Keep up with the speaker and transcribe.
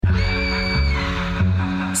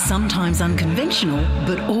Sometimes unconventional,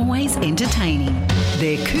 but always entertaining.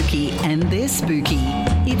 They're kooky and they're spooky.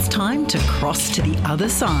 It's time to cross to the other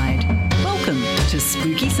side. Welcome to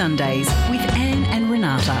Spooky Sundays with Anne and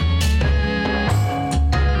Renata.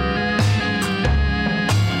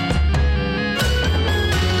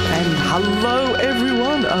 And hello,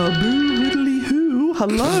 everyone. Boo-hoodly-hoo.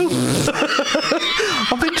 Hello.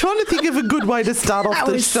 I've been trying to think of a good way to start off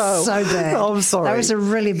the show. So bad. Oh, I'm sorry. That was a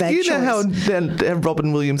really bad choice. You know how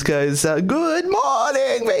Robin Williams goes, good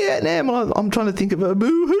morning, Vietnam. I'm trying to think of a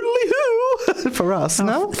boo-hoodly-hoo for us,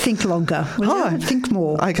 no? Think longer. Hi. Think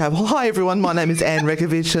more. Okay, well, hi, everyone. My name is Anne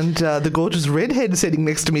Rekovich, and the gorgeous redhead sitting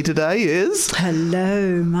next to me today is...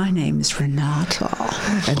 Hello, my name is Renata.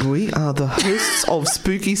 And we are the hosts of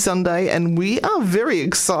Spooky Sunday, and we are very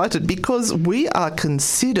excited because we are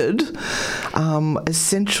considered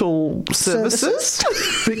essential services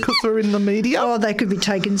because we're in the media. Oh, they could be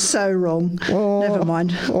taken so wrong. Never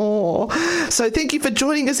mind. So thank you for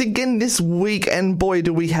joining us again this week, and boy,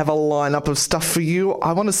 do we have a lineup of stuff for you.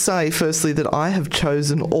 I want to say, firstly, that I have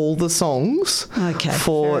chosen all the songs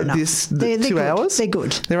for this 2 hours. They're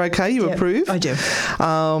good. They're okay? You approve? I do.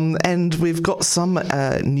 And we've got some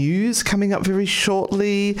news coming up very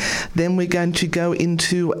shortly. Then we're going to go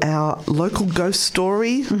into our local ghost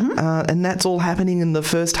story, and that's all happening in the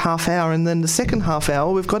first half hour. And then the second half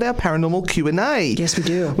hour, we've got our paranormal Q&A. Yes, we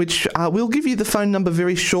do. Which we'll give you the phone number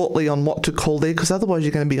very shortly on what to call there, because otherwise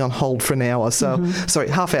you're going to be on hold for an hour. So, sorry,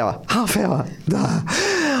 half hour.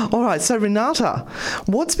 All right, so Renata,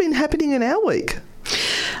 what's been happening in our week?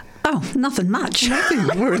 Oh, nothing much.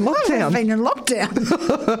 Nothing. We're in lockdown. We've been in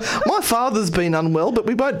lockdown. My father's been unwell, but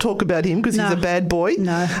we won't talk about him because he's a bad boy.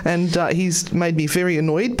 No. And he's made me very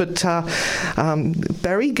annoyed. But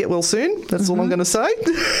Barry, get well soon. That's all I'm going to say.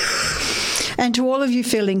 And to all of you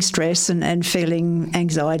feeling stress and feeling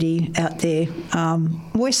anxiety out there,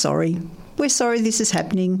 we're sorry. We're sorry this is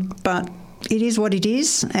happening, but it is what it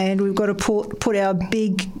is, and we've got to put our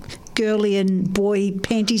big girly and boy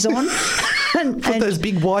panties on. And those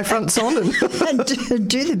big Y fronts on and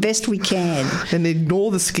do the best we can. And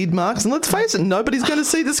ignore the skid marks. And let's face it, nobody's going to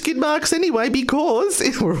see the skid marks anyway because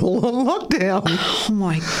we're all on lockdown. Oh,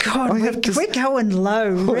 my God. We're going low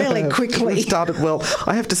really quickly. We started well.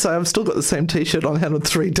 I have to say, I've still got the same T-shirt on I had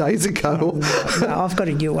 3 days ago. No, I've got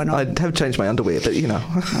a new one on. I have changed my underwear, but, you know.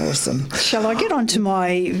 Awesome. Shall I get on to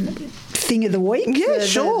my thing of the week? Yeah,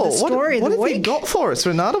 sure. The story of the week. What have you got for us,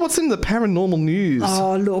 Renata? What's in the paranormal news?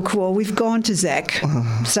 Oh, look, well, we've gone to Zak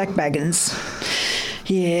Bagans.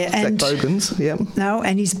 Yeah, and Zak Bagans, yeah. No,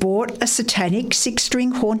 and he's bought a satanic 6-string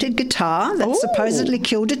haunted guitar that supposedly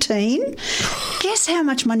killed a teen. Guess how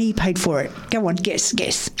much money he paid for it? Go on, guess.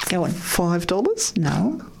 Go on. $5?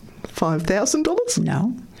 No. $5,000?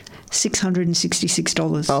 No.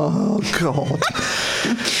 $666. Oh, God.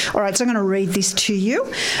 All right, so I'm going to read this to you.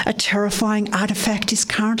 A terrifying artefact is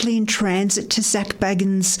currently in transit to Zak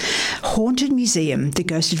Bagans' Haunted Museum, the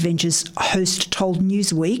Ghost Adventures host told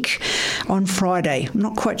Newsweek on Friday. I'm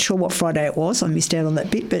not quite sure what Friday it was. I missed out on that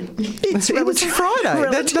bit, but it was Friday.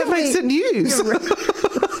 That makes it news.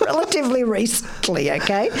 Relatively recently,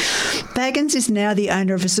 okay? Bagans is now the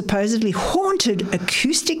owner of a supposedly haunted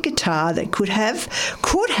acoustic guitar that could have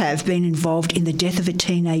been involved in the death of a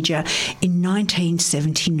teenager in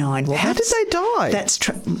 1979. Well, how did they die? That's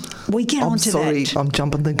true. We get on to that. I'm sorry, I'm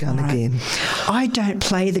jumping the gun again. I don't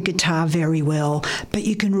play the guitar very well, but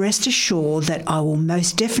you can rest assured that I will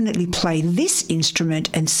most definitely play this instrument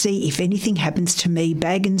and see if anything happens to me,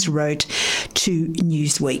 Bagans wrote to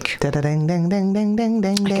Newsweek.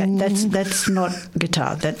 Okay, that's not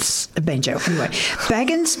guitar, that's a banjo. Anyway,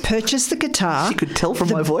 Bagans purchased the guitar. You could tell from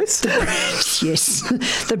my voice. Yes.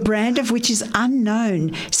 The brand of which is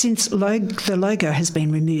unknown since the logo has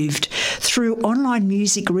been removed, through online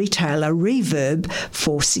music retailer Reverb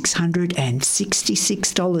for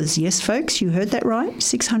 $666. Yes, folks, you heard that right.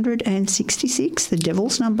 $666, the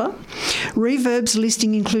devil's number. Reverb's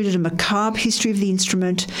listing included a macabre history of the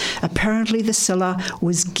instrument. Apparently, the seller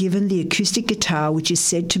was given the acoustic guitar, which is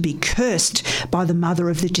said to be cursed by the mother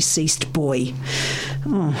of the deceased boy.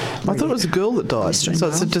 Oh, I thought it was a girl that died, so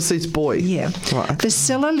it's a deceased boy. Yeah. Right, okay. The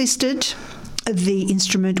seller listed the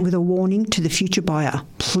instrument with a warning to the future buyer.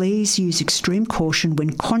 Please use extreme caution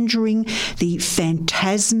when conjuring the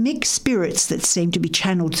phantasmic spirits that seem to be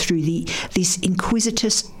channeled through this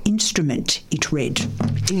inquisitus instrument, it read.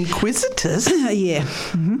 Inquisitus? Yeah.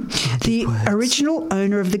 The original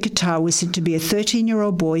owner of the guitar was said to be a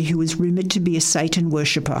 13-year-old boy who was rumoured to be a Satan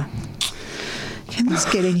worshipper. Can this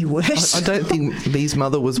get any worse? I don't think Bee's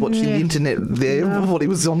mother was watching the internet there, what he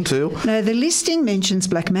was onto. No, the listing mentions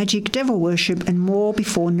black magic, devil worship and more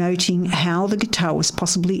before noting how the guitar was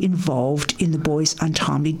possibly involved in the boy's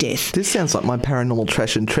untimely death. This sounds like my paranormal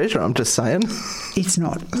trash and treasure, I'm just saying. It's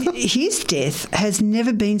not. His death has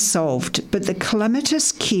never been solved, but the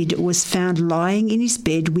calamitous kid was found lying in his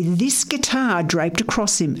bed with this guitar draped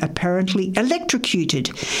across him, apparently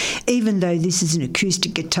electrocuted, even though this is an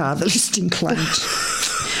acoustic guitar, the listing claimed.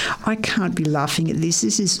 I can't be laughing at this.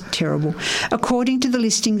 This is terrible. According to the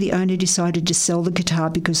listing, the owner decided to sell the guitar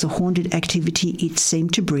because the haunted activity it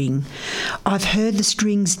seemed to bring. I've heard the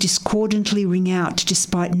strings discordantly ring out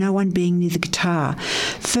despite no one being near the guitar.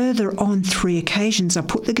 Further, on 3 occasions, I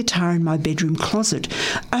put the guitar in my bedroom closet,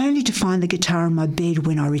 only to find the guitar in my bed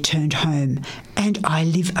when I returned home. And I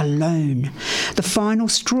live alone. The final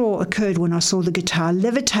straw occurred when I saw the guitar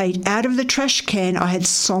levitate out of the trash can I had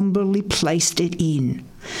somberly placed it in.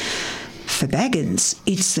 For Bagans,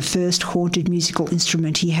 it's the first haunted musical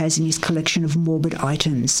instrument he has in his collection of morbid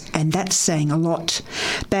items, and that's saying a lot.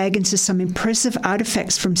 Bagans has some impressive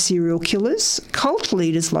artefacts from serial killers, cult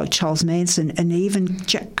leaders like Charles Manson, and even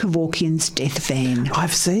Jack Kevorkian's death van.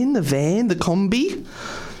 I've seen the van, the combi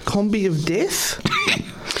of death.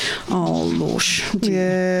 Oh, losh.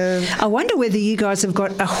 Yeah. I wonder whether you guys have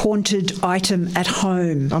got a haunted item at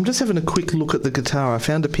home. I'm just having a quick look at the guitar. I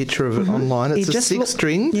found a picture of it online. It's a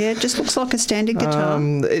 6-string. Yeah, it just looks like a standard guitar.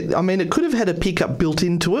 It could have had a pickup built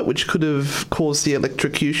into it, which could have caused the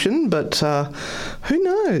electrocution, but who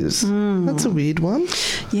knows? That's a weird one.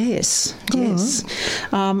 Yes.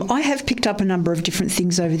 I have picked up a number of different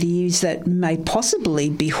things over the years that may possibly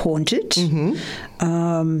be haunted.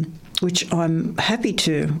 Which I'm happy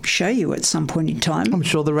to show you at some point in time. I'm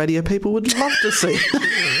sure the radio people would love to see.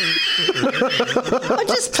 I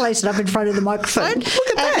just placed it up in front of the microphone. Look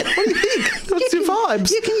at that. What do you think? What's your vibes?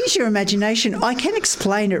 You can use your imagination. I can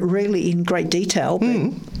explain it really in great detail,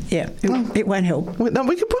 but it won't help. No,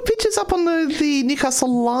 we can put pictures up on the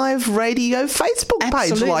Newcastle Live Radio Facebook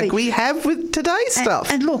page like we have with today's stuff.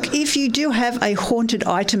 And look, if you do have a haunted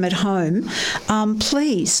item at home,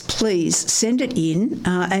 please send it in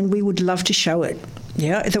and we would love to show it.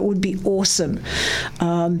 Yeah, that would be awesome.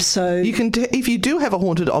 So you can, if you do have a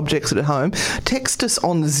haunted object at home, text us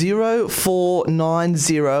on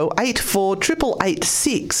 0490 84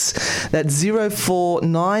 88886. That's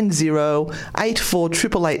 0490 84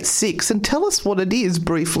 88886, and tell us what it is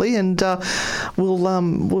briefly, and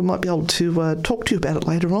we might be able to talk to you about it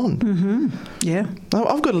later on. Yeah. Oh,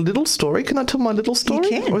 I've got a little story. Can I tell my little story?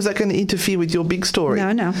 You can. Or is that going to interfere with your big story?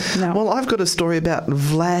 No. Well, I've got a story about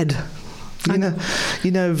Vlad. You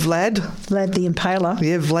know Vlad? Vlad the Impaler.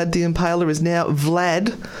 Yeah, Vlad the Impaler is now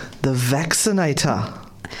Vlad the Vaccinator.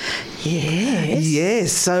 Yes.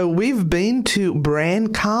 Yes. So we've been to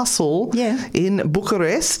Bran Castle in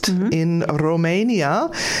Bucharest in Romania,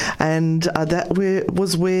 and that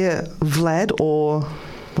was where Vlad, or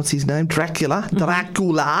what's his name? Dracula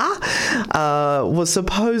was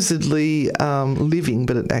supposedly living,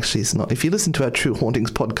 but it actually is not. If you listen to our True Hauntings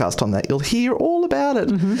podcast on that, you'll hear all about it.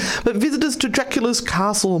 But visitors to Dracula's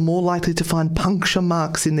castle are more likely to find puncture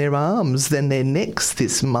marks in their arms than their necks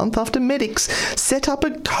this month after medics set up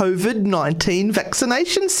a COVID-19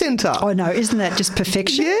 vaccination centre. Oh, no, isn't that just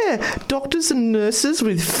perfection? Yeah. Doctors and nurses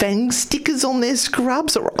with fang stickers on their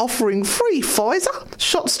scrubs are offering free Pfizer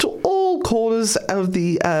shots to all corners of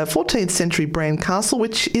the 14th century Bran Castle,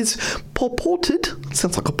 which is purported,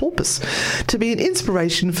 sounds like a porpoise, to be an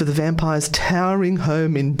inspiration for the vampire's towering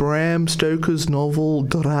home in Bram Stoker's novel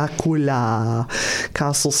Dracula.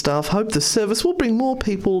 Castle staff hope the service will bring more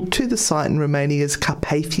people to the site in Romania's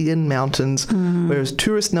Carpathian Mountains, whereas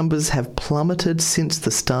tourist numbers have plummeted since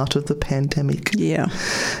the start of the pandemic. Yeah.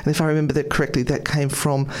 And if I remember that correctly, that came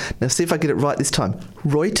from, now see if I get it right this time,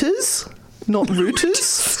 Reuters? Not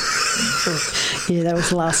Reuters? Yeah, that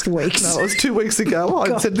was last week. No, it was 2 weeks ago.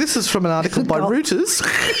 I said this is from an article by Reuters.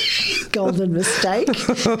 Golden mistake.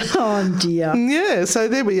 Oh, dear. Yeah, so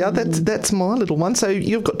there we are. That's my little one. So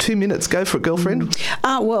you've got 2 minutes. Go for it, girlfriend.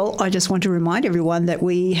 Well, I just want to remind everyone that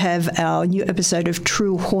we have our new episode of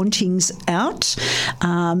True Hauntings out.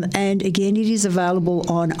 And again, it is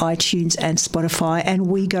available on iTunes and Spotify. And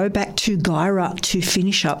we go back to Gyra to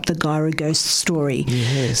finish up the Gyra ghost story.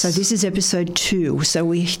 Yes. So this is episode 2. So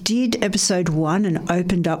we did episode 1 and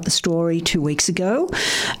opened up the story 2 weeks ago.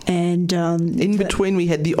 And in between, we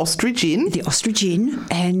had the ostrich inn. The ostrich inn.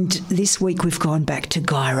 And this week we've gone back to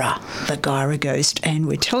Gyra, the Gyra ghost. And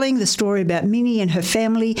we're telling the story about Minnie and her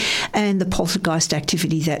family and the poltergeist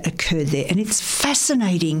activity that occurred there. And it's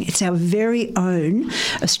fascinating. It's our very own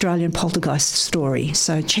Australian poltergeist story.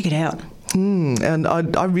 So check it out. And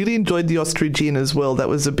I really enjoyed the ostrich inn as well. That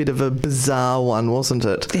was a bit of a bizarre one, wasn't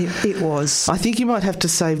it? It was. I think you might have to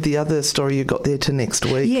save the other story you got there to next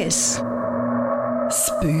week. Yes.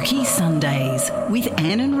 Spooky Sundays with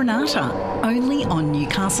Anne and Renata, only on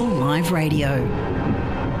Newcastle Live Radio.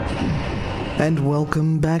 And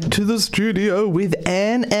welcome back to the studio with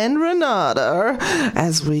Anne and Renata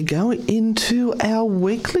as we go into our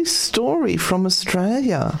weekly story from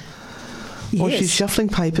Australia. Yes. Or she's shuffling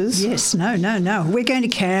papers. Yes, no. We're going to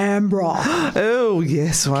Canberra. Oh,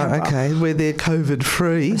 yes, right, okay. We're there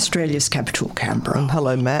COVID-free. Australia's capital, Canberra. And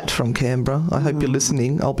hello, Matt from Canberra. I hope you're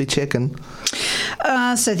listening. I'll be checking.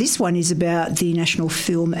 So this one is about the National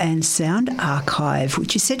Film and Sound Archive,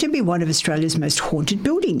 which is said to be one of Australia's most haunted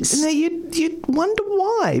buildings. Now, you'd wonder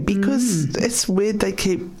why, because it's weird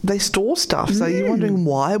they store stuff. So you're wondering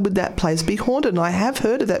why would that place be haunted? And I have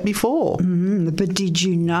heard of that before. But did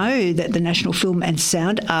you know that the National Film and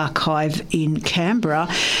Sound Archive in Canberra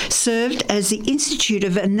served as the Institute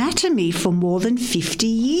of Anatomy for more than 50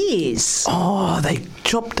 years? Oh, they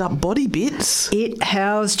chopped up body bits. It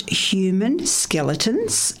housed human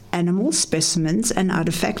skeletons, animal specimens and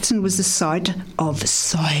artefacts and was the site of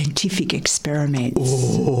scientific experiments.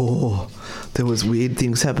 Oh, there was weird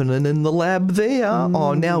things happening in the lab there.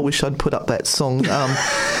 Oh, now I wish I'd put up that song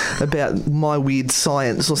about my weird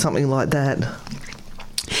science or something like that.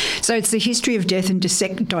 So it's the history of death and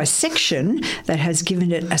dissection that has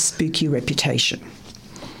given it a spooky reputation.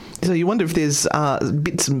 So you wonder if there's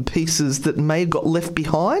bits and pieces that may have got left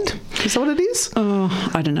behind? Is that what it is?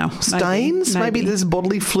 Oh, I don't know. Stains? Maybe there's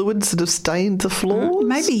bodily fluids that have stained the floors?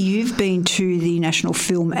 Maybe you've been to the National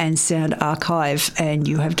Film and Sound Archive and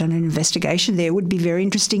you have done an investigation there. It would be very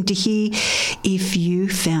interesting to hear if you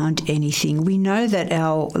found anything. We know that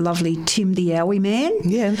our lovely Tim the Owie Man...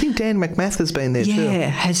 Yeah, I think Dan McMath has been there too. Yeah,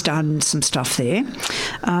 has done some stuff there.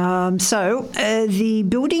 The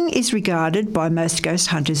building is regarded by most ghost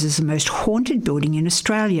hunters as the most haunted building in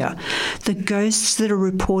Australia. The ghosts that are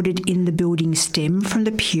reported in the building stem from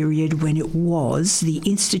the period when it was the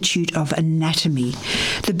Institute of Anatomy.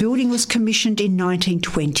 The building was commissioned in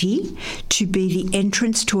 1920 to be the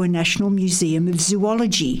entrance to a National Museum of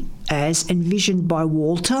Zoology, as envisioned by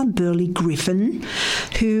Walter Burley Griffin,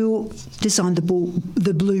 who designed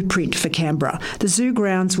the blueprint for Canberra. The zoo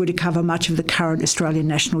grounds were to cover much of the current Australian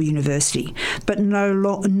National University, but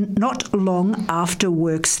not long after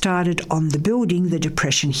work started on the building, the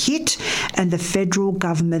Depression hit and the federal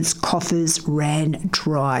government's coffers ran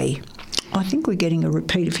dry. I think we're getting a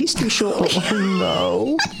repeat of history shortly.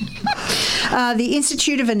 Oh, no. The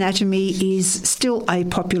Institute of Anatomy is still a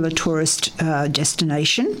popular tourist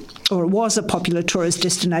destination, or it was a popular tourist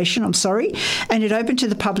destination, and it opened to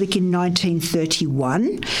the public in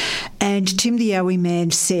 1931. And Tim the Owie Man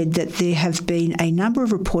said that there have been a number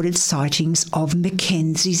of reported sightings of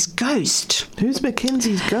Mackenzie's ghost. Who's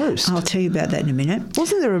Mackenzie's ghost? I'll tell you about that in a minute.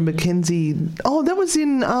 Wasn't there a Mackenzie... Oh, that was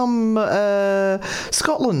in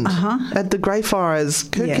Scotland at the Greyfriars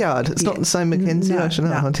Kirkyard. It's not the same Mackenzie? No, I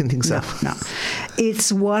didn't think so. No.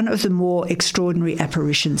 It's one of the more extraordinary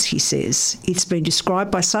apparitions, he says. It's been described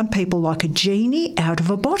by some people like a genie out of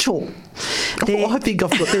a bottle. I think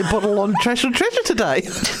I've got their bottle on Trash or Treasure today.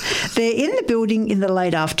 They're in the building in the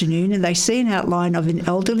late afternoon and they see an outline of an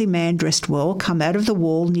elderly man dressed well come out of the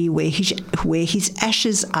wall near where his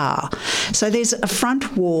ashes are. So there's a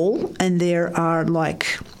front wall and there are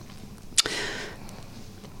like...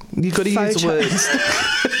 You've got to use words.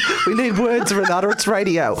 We need words, Renata. It's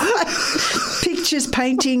radio. Pictures,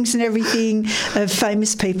 paintings and everything of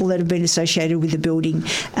famous people that have been associated with the building,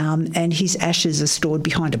 and his ashes are stored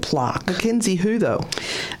behind a plaque. Mackenzie who, though?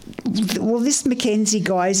 Well, this Mackenzie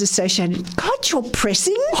guy is associated... God, you're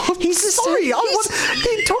pressing. They're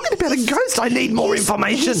talking about a ghost. I need more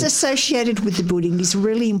information. He's associated with the building. He's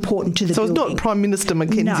really important to the building. So it's not Prime Minister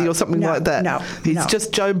Mackenzie or something like that? No. He's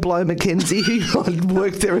just Joe Blow Mackenzie who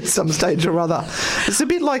worked there at some stage or other. It's a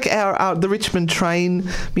bit like the Richmond Train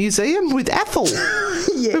Museum with Athol.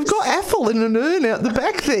 Yes. We've got Athol in an urn out the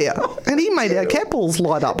back there. And he made our capitals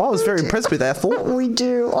light up. I was very impressed with Athol. We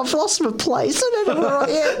do. I've lost my place. I don't know where I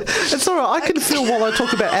am. It's all right. I can feel while I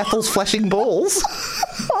talk about Athol's flashing balls.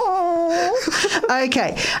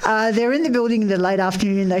 Okay. They're in the building in the late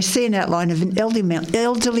afternoon and they see an outline of an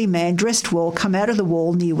elderly man dressed well come out of the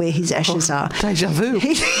wall near where his ashes are. Deja vu.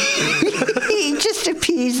 He just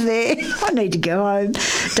appears appears there. I need to go home.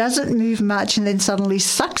 Doesn't move much and then suddenly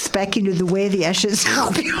sucks back into where the ashes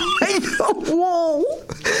are behind the wall.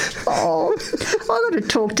 Oh, I've got to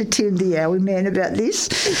talk to Tim, the Owie man, about this.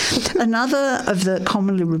 Another of the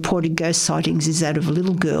commonly reported ghost sightings is that of a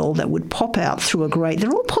little girl that would pop out through a grate.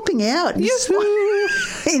 They're all popping out.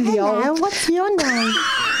 Hello, what's your name?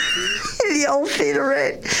 In the old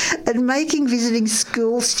theaterette, and making visiting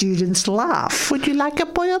school students laugh. Would you like a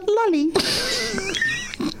boiled lolly?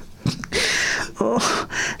 Oh,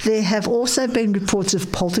 there have also been reports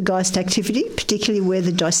of poltergeist activity, particularly where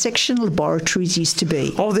the dissection laboratories used to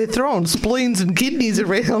be. Oh, they're throwing spleens and kidneys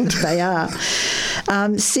around. They are.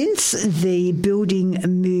 Since the building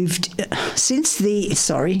moved, the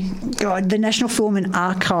National Film and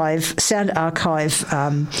Sound Archive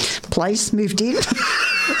place moved in.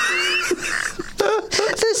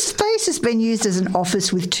 The space has been used as an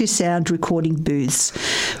office with 2 sound recording booths.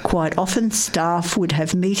 Quite often, staff would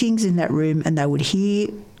have meetings in that room and they would hear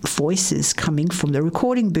voices coming from the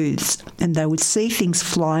recording booths and they would see things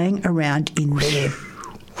flying around in there.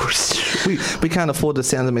 We can't afford a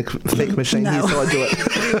sound effect machine here, so I do it.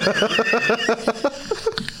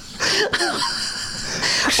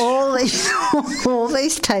 All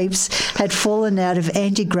these tapes had fallen out of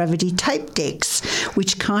anti-gravity tape decks,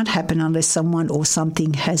 which can't happen unless someone or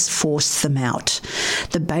something has forced them out.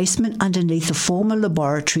 The basement underneath the former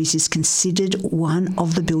laboratories is considered one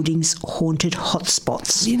of the building's haunted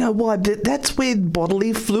hotspots. You know why? That's where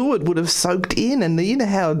bodily fluid would have soaked in, and you know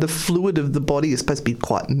how the fluid of the body is supposed to be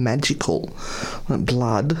quite magical.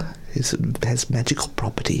 Blood has magical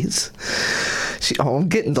properties. I'm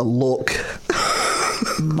getting the look.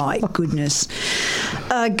 My goodness.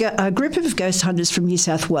 A group of ghost hunters from New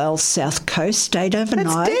South Wales South Coast stayed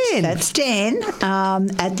overnight. That's Dan.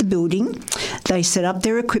 At the building. They set up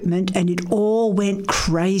their equipment and it all went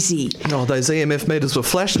crazy. Oh, those EMF meters were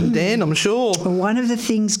flashing, Dan, I'm sure. One of the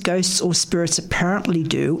things ghosts or spirits apparently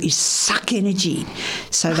do is suck energy.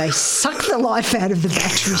 So they suck the life out of the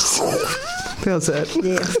batteries. How's that?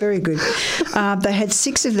 Yeah, very good. They had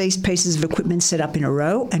 6 of these pieces of equipment set up in a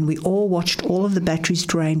row and we all watched all of the batteries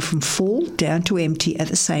drain from full down to empty at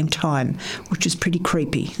the same time, which was pretty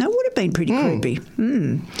creepy. That would have been pretty creepy.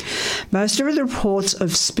 Most of the reports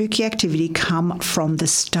of spooky activity come from the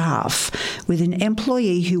staff, with an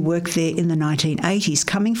employee who worked there in the 1980s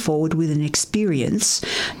coming forward with an experience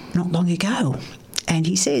not long ago. And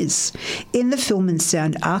he says, in the Film and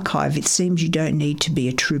Sound Archive, it seems you don't need to be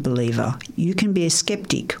a true believer. You can be a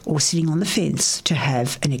skeptic or sitting on the fence to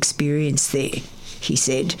have an experience there. He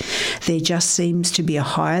said, there just seems to be a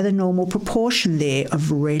higher than normal proportion there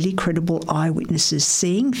of really credible eyewitnesses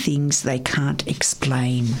seeing things they can't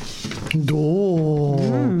explain. Oh.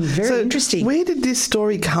 Very interesting. Where did this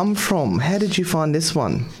story come from? How did you find this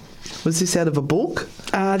one? Was this out of a book?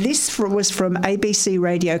 This was from ABC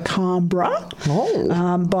Radio Canberra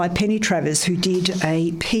by Penny Travers, who did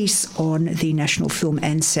a piece on the National Film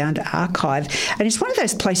and Sound Archive. And it's one of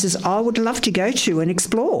those places I would love to go to and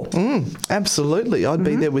explore. Absolutely. I'd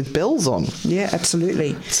be there with bells on. Yeah,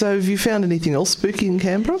 absolutely. So have you found anything else spooky in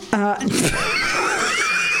Canberra?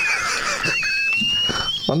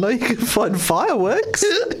 I know you can find fireworks.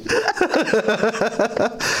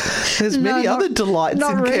 There's many other delights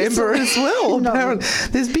in Canberra as well. Apparently,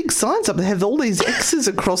 there's big signs up that have all these X's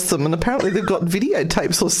across them, and apparently they've got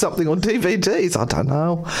videotapes or something on DVDs. I don't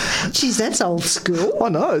know. Geez, that's old school. I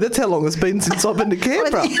know. That's how long it's been since I've been to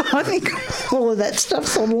Canberra. I think all of that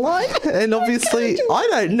stuff's online. And obviously, I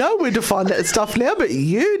don't know where to find that stuff now, but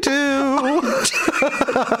you do. I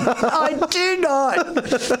do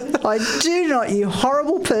not. I do not, you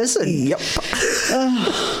horrible person. Yep.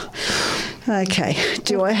 Okay.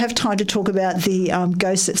 Do I have time to talk about the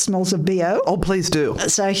ghost that smells of BO? Oh, please do.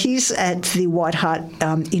 So he's at the White Hart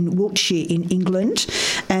in Wiltshire in England,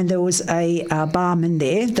 and there was a barman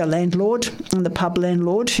there, the landlord, the pub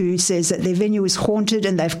landlord, who says that their venue is haunted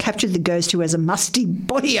and they've captured the ghost who has a musty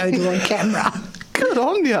body odour on camera. Good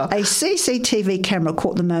on you. A CCTV camera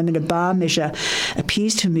caught the moment a bar measure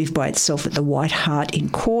appears to move by itself at the White Hart in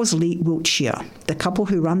Causley, Wiltshire. The couple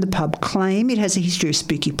who run the pub claim it has a history of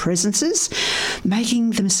spooky presences,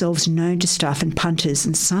 making themselves known to staff and punters,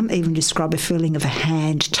 and some even describe a feeling of a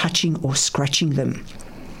hand touching or scratching them.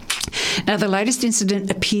 Now, the latest incident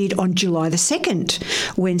appeared on July the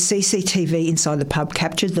 2nd when CCTV inside the pub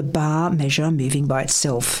captured the bar measure moving by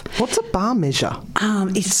itself. What's a bar measure?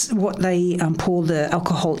 It's what they pour the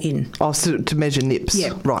alcohol in. Oh, so to measure nips.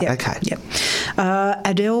 Yeah. Right, yep, okay. Yep.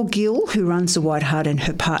 Adele Gill, who runs the White Hart, and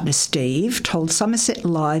her partner Steve told Somerset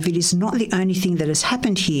Live it is not the only thing that has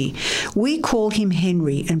happened here. We call him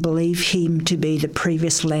Henry and believe him to be the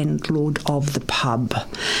previous landlord of the pub.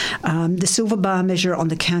 The silver bar measure on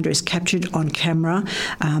the counter is captured on camera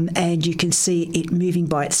and you can see it moving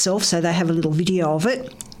by itself, so they have a little video of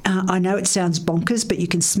it. I know it sounds bonkers, but you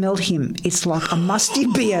can smell him. It's like a musty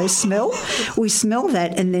BO smell. We smell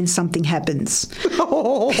that and then something happens.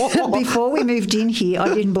 Before we moved in here, I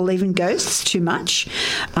didn't believe in ghosts too much,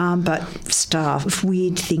 but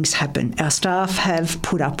weird things happen. Our staff have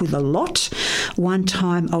put up with a lot. One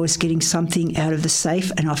time I was getting something out of the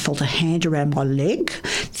safe and I felt a hand around my leg,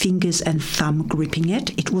 fingers and thumb gripping it.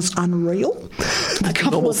 It was unreal. A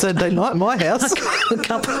normal Saturday night in my house.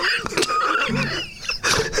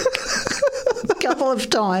 A couple of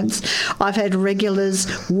times I've had regulars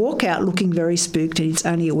walk out looking very spooked, and it's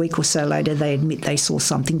only a week or so later they admit they saw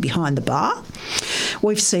something behind the bar.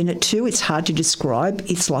 We've seen it too. It's hard to describe.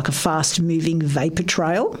 It's like a fast-moving vapour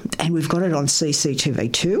trail, and we've got it on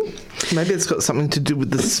CCTV too. Maybe it's got something to do with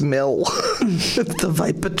the smell, the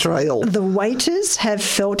vapour trail. The waiters have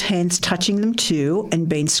felt hands touching them too and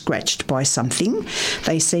been scratched by something.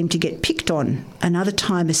 They seem to get picked on. Another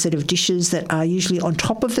time, a set of dishes that are usually on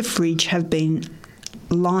top of the fridge have been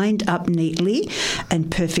lined up neatly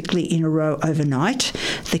and perfectly in a row overnight.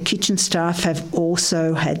 The kitchen staff have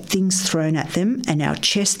also had things thrown at them, and our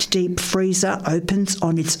chest-deep freezer opens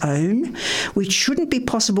on its own, which shouldn't be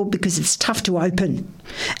possible because it's tough to open.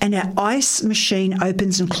 And our ice machine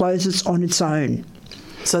opens and closes on its own.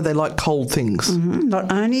 So they like cold things. Mm-hmm.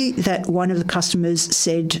 Not only that, one of the customers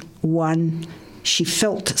said she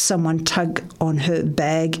felt someone tug on her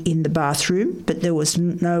bag in the bathroom, but there was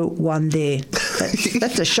no one there.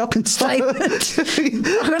 That's a shocking statement.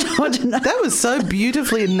 I don't know. That was so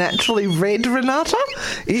beautifully and naturally read, Renata.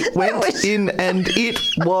 It went in and it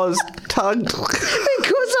was tugged.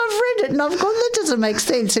 Because I've read it and I've gone, that doesn't make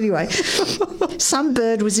sense. Anyway, some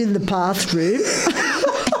bird was in the bathroom.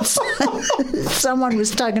 Someone was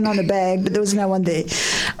tugging on a bag, but there was no one there.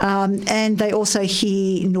 And they also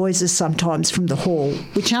hear noises sometimes from the hall,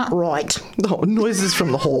 which aren't right. No, noises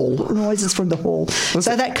from the hall. Noises from the hall.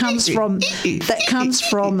 So that comes from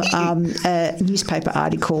a newspaper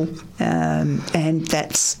article, and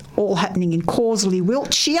that's all happening in Causley,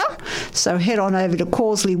 Wiltshire. So head on over to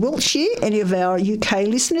Causley, Wiltshire, any of our UK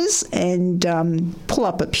listeners, and pull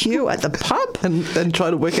up a pew at the pub. And try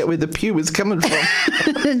to work out where the pew is coming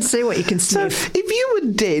from. And see what you can sniff. So if you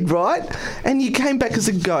were dead, right, and you came back as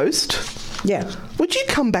a ghost, yeah, would you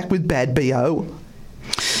come back with bad BO?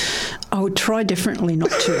 I would try differently not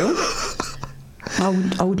to.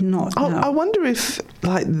 I would not. No. I wonder if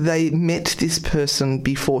they met this person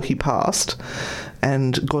before he passed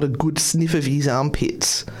and got a good sniff of his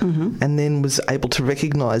armpits, and then was able to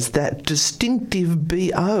recognise that distinctive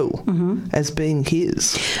BO as being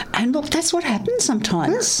his. And look, that's what happens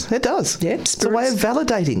sometimes. Yes, it does. Yeah, it's a way of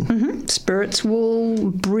validating. Spirits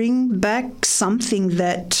will bring back something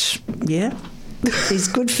that, is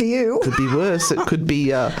good for you. Could be worse. It could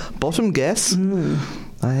be bottom gas.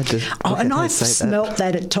 I had to. And I've smelt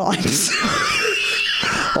that at times.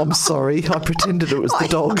 I'm sorry. I pretended it was the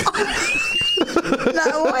dog.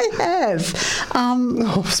 No, I have.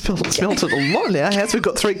 I've smelt it a lot in our house. We've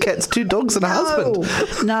got 3 cats, 2 dogs and a husband.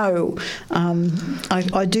 No.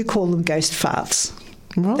 I do call them ghost farts.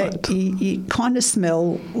 Right. You kind of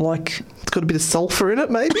smell like... It's got a bit of sulphur in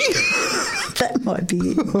it, maybe? That might be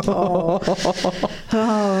it. Oh,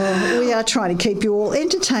 we are trying to keep you all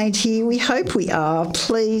entertained here. We hope we are.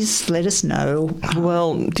 Please let us know.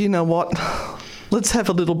 Well, do you know what? Let's have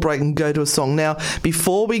a little break and go to a song. Now,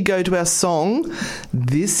 before we go to our song,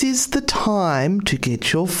 this is the time to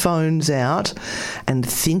get your phones out and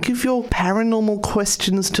think of your paranormal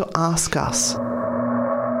questions to ask us.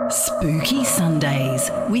 Spooky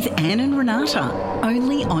Sundays with Anne and Renata,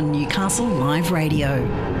 only on Newcastle Live Radio.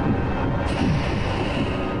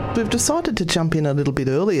 We've decided to jump in a little bit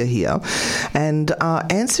earlier here and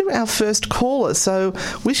answer our first caller. So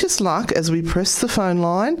wish us luck as we press the phone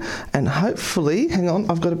line, and hopefully, hang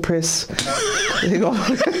on, I've got to press. Hang on.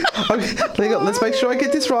 Hang on. Let's make sure I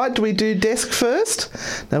get this right. Do we do desk first?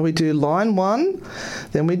 No, we do line 1,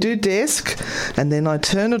 then we do desk, and then I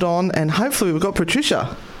turn it on, and hopefully we've got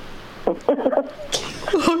Patricia.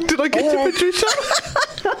 Did I get to Patricia?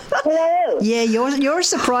 Hello. Yeah, you're as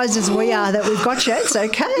surprised as we are that we've got you. It's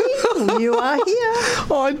okay. You are here.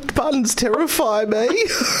 Oh, buttons terrify me.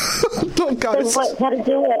 Not ghosts. How to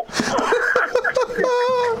do it?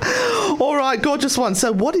 All right, gorgeous one.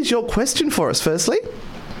 So what is your question for us, firstly?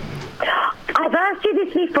 I've asked you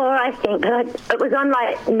this before, I think, but it was on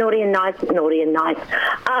like Naughty and Nice. It was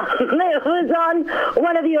on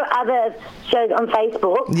one of your other shows on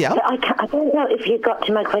Facebook. Yeah. So I don't know if you got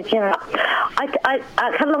to my question or not. I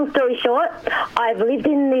cut a long story short, I've lived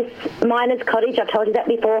in this miner's cottage, I've told you that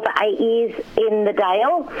before, for 8 years in the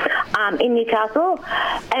Dale, in Newcastle,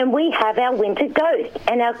 and we have our winter ghost,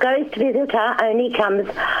 and our ghost visitor only comes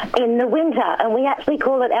in the winter, and we actually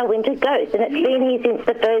call it our winter ghost, and it's been here since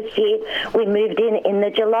the first year we moved in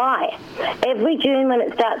the July. Every June when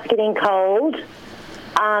it starts getting cold,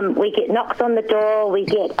 we get knocks on the door, we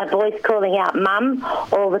get a voice calling out mum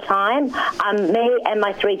all the time. Me and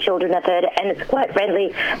my 3 children have heard it, and it's quite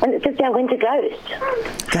friendly, and it's just our winter ghost.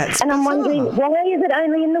 That's and I'm wondering, why is it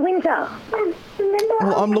only in the winter?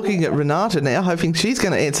 Well, I'm looking at Renata now, hoping she's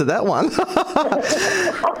going to answer that one.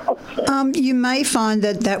 You may find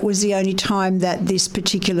that was the only time that this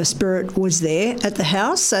particular spirit was there at the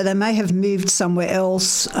house, so they may have moved somewhere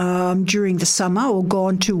else during the summer or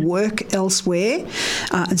gone to work elsewhere,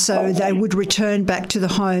 and so they would return back to the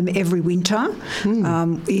home every winter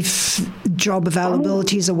if job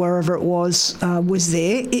availabilities or wherever it was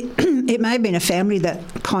there. It may have been a family that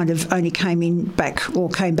kind of only came back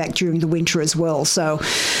during the winter as well. So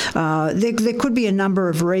there could be a number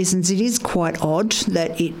of reasons. It is quite odd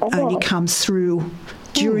that it only comes through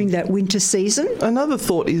during that winter season. Another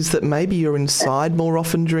thought is that maybe you're inside more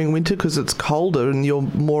often during winter because it's colder and you're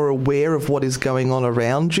more aware of what is going on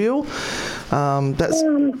around you.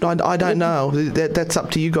 I don't know. That's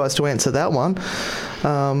up to you guys to answer that one.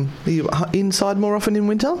 Are you inside more often in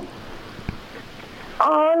winter?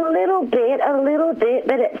 Oh, a little bit,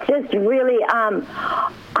 but it's just really, I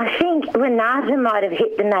think Renata might have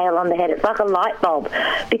hit the nail on the head. It's like a light bulb,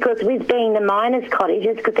 because with being the miners'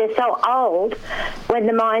 cottages, because they're so old, when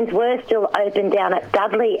the mines were still open down at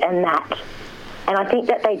Dudley and that, and I think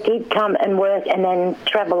that they did come and work and then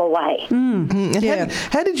travel away. Yeah.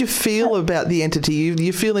 How did you feel about the entity?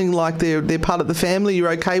 You're feeling like they're part of the family?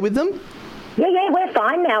 You're okay with them? Yeah, we're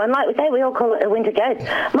fine now. And like we say, we all call it a winter ghost.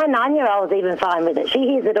 My 9-year-old's even fine with it. She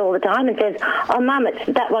hears it all the time and says, "Oh, Mum, it's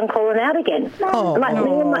that one calling out again." Oh. Like,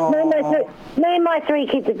 me and my 3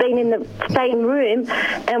 kids have been in the same room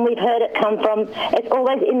and we've heard it come from, it's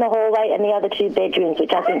always in the hallway and the other 2 bedrooms,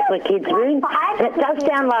 which I think were kids' rooms. And it does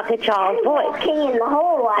sound like a child's voice. Walking in the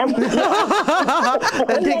hallway.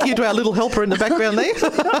 And thank you to our little helper in the background there.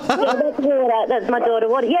 That's my daughter.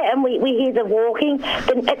 Yeah, and we hear the walking.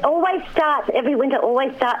 It always starts, every winter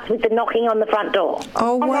always starts with the knocking on the front door.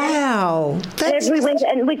 Oh, wow. Every winter,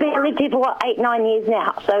 and we've been lived here for 8-9 years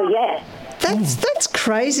now, so yeah. That's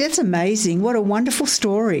crazy. That's amazing. What a wonderful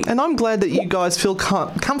story. And I'm glad that you guys feel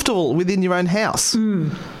comfortable within your own house.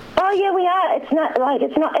 Oh yeah, we are. It's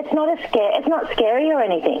not scary or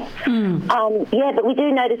anything. Yeah, but we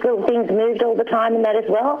do notice little things moved all the time and that as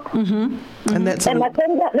well. And that's my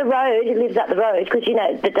friend's up the road, who lives up the road, because you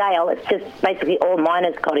know the Dale, it's just basically all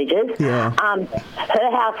miners' cottages. Yeah. Her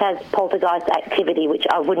house has poltergeist activity, which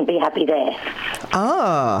I wouldn't be happy there.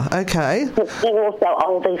 Ah, okay. They're all so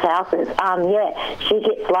old, these houses. Yeah, she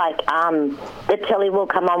gets like the telly will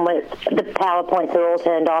come on with the PowerPoints are all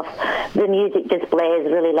turned off, the music just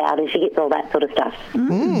blares really loud, and she gets all that sort of stuff.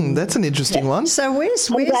 That's an interesting one. So where's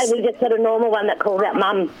we just got a normal one that calls out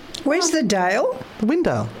Mum. Where's the Dale?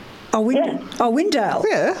 Windale. Oh, Windale.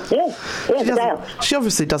 Yeah. Yeah, the Dale. She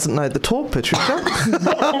obviously doesn't know the talk, Patricia.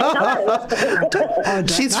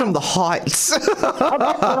 She's from the Heights.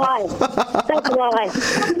 That's why.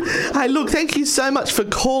 Hey, look, thank you so much for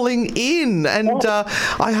calling in, and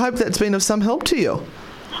I hope that's been of some help to you.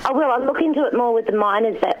 Oh, well, I'll look into it more with the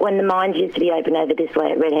miners, that when the mines used to be open over this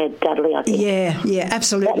way at Redhead Dudley, I think. Yeah,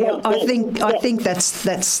 absolutely. I think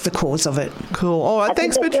that's the cause of it. Cool. All right,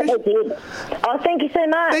 thanks, Patricia. Oh, thank you so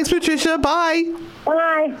much. Thanks, Patricia. Bye.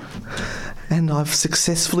 Bye. And I've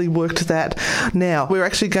successfully worked that. Now, we're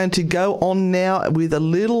actually going to go on now with a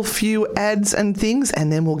little few ads and things,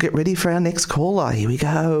 and then we'll get ready for our next caller. Here we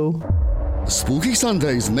go. Spooky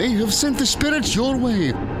Sundays may have sent the spirits your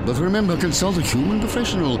way, but remember, consult a human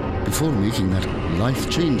professional before making that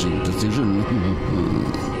life-changing decision.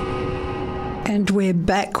 And we're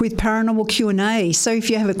back with Paranormal Q&A. So if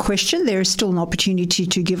you have a question, there is still an opportunity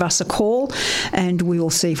to give us a call and we will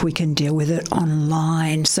see if we can deal with it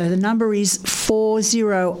online. So the number is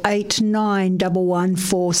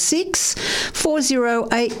 40891146,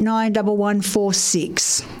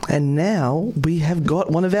 40891146. And now we have got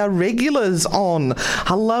one of our regulars on.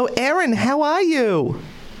 Hello, Erin. How are you?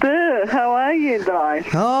 Good. How are you guys?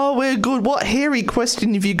 Oh, we're good. What hairy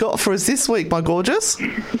question have you got for us this week, my gorgeous?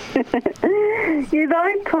 You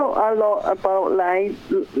don't talk a lot about ley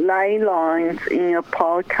lines in your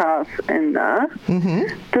podcast and that. Mm-hmm.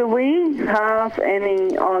 Do we have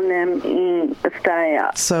any on them in Australia?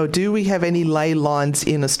 So do we have any ley lines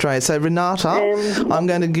in Australia? So, Renata, I'm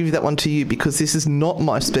going to give you that one to you because this is not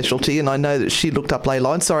my specialty and I know that she looked up ley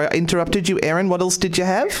lines. Sorry, I interrupted you, Erin. What else did you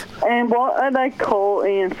have? And what are they called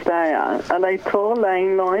in Australia? Are they called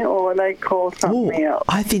ley line or are they called something else?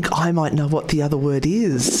 I think I might know what the other word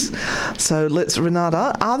is. So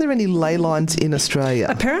Renata, are there any ley lines in Australia?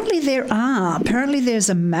 Apparently there are. Apparently there's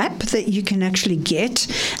a map that you can actually get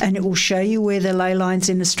and it will show you where the ley lines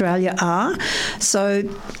in Australia are. So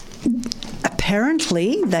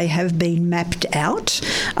apparently they have been mapped out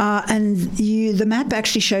and the map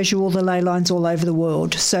actually shows you all the ley lines all over the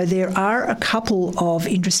world. So there are a couple of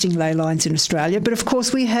interesting ley lines in Australia, but of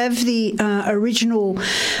course we have the original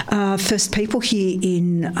first people here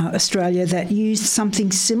in Australia that used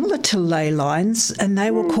something similar to ley lines and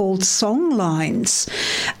they were called song lines.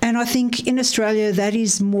 And I think in Australia that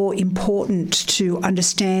is more important to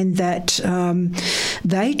understand that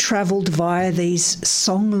they travelled via these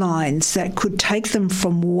song lines that could take them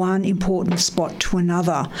from one important spot to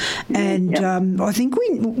another. And I think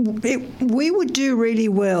we would do really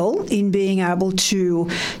well in being able to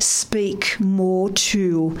speak more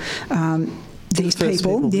to these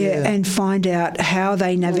people, and find out how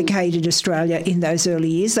they navigated Australia in those early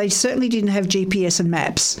years. They certainly didn't have GPS and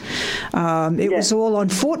maps. It was all on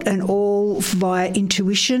foot and all via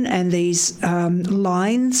intuition and these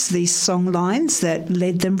lines, these song lines that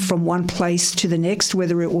led them from one place to the next,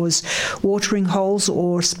 whether it was watering holes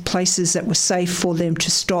or places that were safe for them to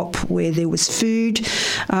stop where there was food.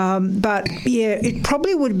 But, it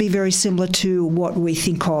probably would be very similar to what we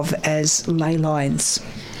think of as ley lines.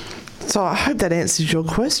 So I hope that answers your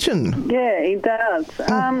question. Yeah, it does.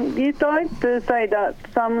 You don't say that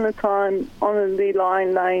some of the time on the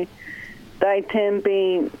line they tend to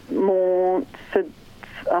be more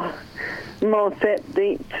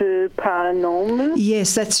septic to paranormal?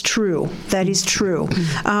 Yes, that's true. That is true.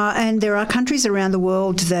 And there are countries around the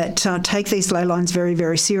world that take these ley lines very,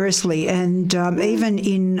 very seriously. And even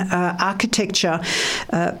in architecture,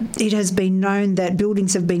 it has been known that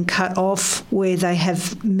buildings have been cut off where they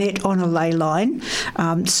have met on a ley line,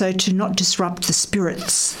 so to not disrupt the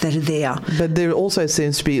spirits that are there. But there also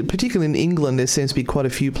seems to be, particularly in England, there seems to be quite a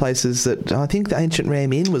few places that, I think the Ancient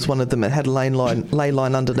Ram Inn was one of them that had a ley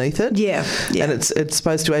line underneath it. Yeah. And it's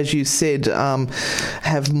supposed to, as you said,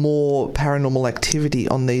 have more paranormal activity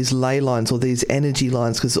on these ley lines or these energy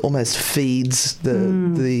lines because it almost feeds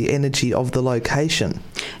the energy of the location.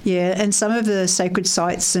 Yeah, and some of the sacred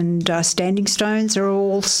sites and standing stones are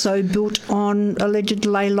also built on alleged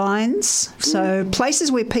ley lines. So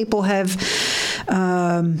places where people have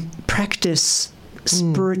practiced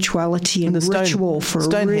spirituality and ritual for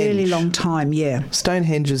a really long time,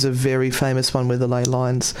 Stonehenge is a very famous one where the ley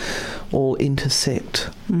lines all intersect.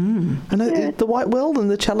 I know the White Well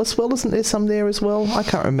and the Chalice Well, isn't there some there as well? I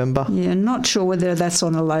can't remember. Yeah, not sure whether that's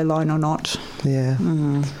on a ley line or not. Yeah.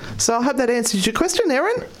 So I hope that answers your question,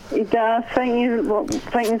 Erin. It does. Thank you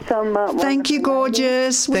so much. Thank you,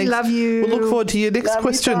 gorgeous. We love you. We'll look forward to your next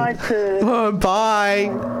question. Oh,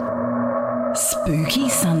 bye. Spooky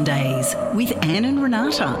Sundays with Anne and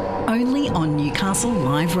Renata, only on Newcastle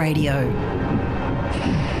Live Radio.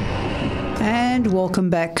 And welcome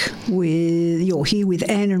back. You're here with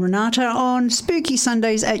Anne and Renata on Spooky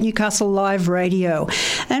Sundays at Newcastle Live Radio.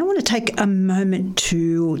 And I want to take a moment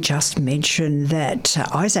to just mention that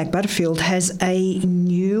Isaac Butterfield has a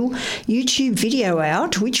new YouTube video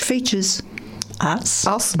out which features us.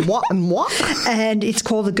 Us? What and what? And it's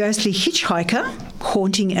called The Ghostly Hitchhiker,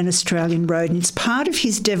 Haunting an Australian Road. And it's part of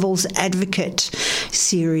his Devil's Advocate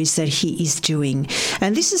series that he is doing.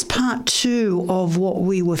 And this is part 2 of what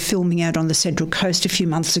we were filming out on the Central Coast a few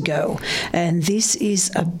months ago. And this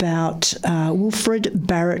is about Wilfred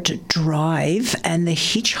Barrett Drive and the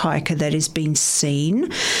hitchhiker that has been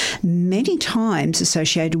seen many times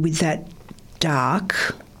associated with that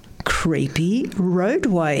dark, creepy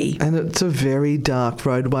roadway. And it's a very dark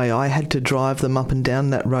roadway. I had to drive them up and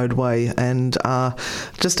down that roadway, and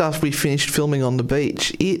just after we finished filming on the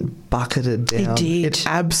beach, it bucketed down. It did. It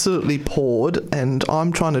absolutely poured, and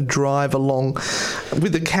I'm trying to drive along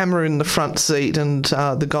with the camera in the front seat and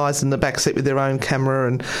the guys in the back seat with their own camera,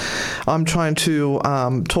 and I'm trying to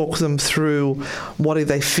talk them through what are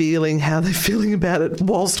they feeling, how they're feeling about it,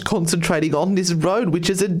 whilst concentrating on this road, which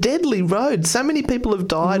is a deadly road. So many people have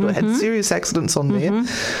died or had serious accidents on there.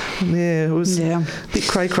 Yeah, it was a bit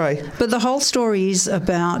cray-cray. But the whole story is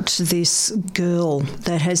about this girl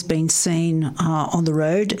that has been seen on the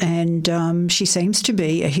road, and she seems to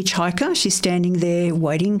be a hitchhiker. She's standing there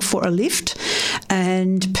waiting for a lift,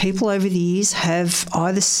 and people over the years have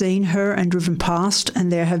either seen her and driven past,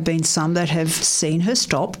 and there have been some that have seen her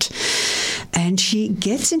stopped, and she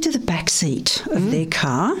gets into the back seat of their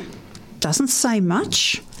car, doesn't say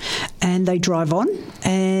much, and they drive on,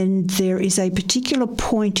 and there is a particular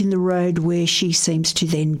point in the road where she seems to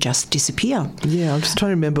then just disappear. Yeah, I'm just trying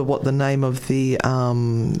to remember what the name of the,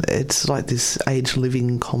 it's like this aged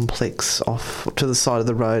living complex off to the side of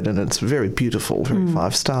the road, and it's very beautiful, very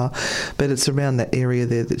 5-star, but it's around that area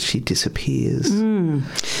there that she disappears.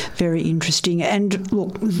 Very interesting. And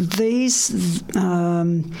look, these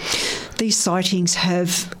sightings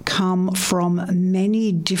have come from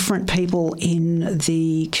many different people in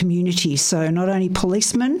the community. So not only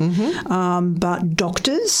policemen, but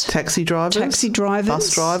doctors, taxi drivers,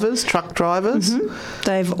 bus drivers, truck drivers.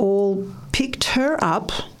 They've all picked her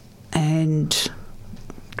up, and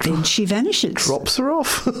then she vanishes. Drops her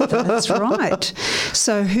off. That's right.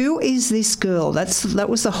 So who is this girl? That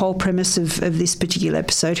was the whole premise of this particular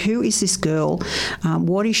episode. Who is this girl?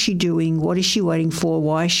 What is she doing? What is she waiting for?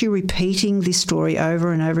 Why is she repeating this story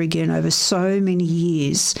over and over again over so many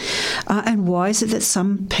years? And why is it that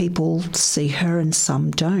some people see her and some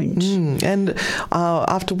don't? And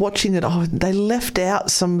after watching it, they left out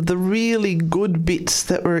some of the really good bits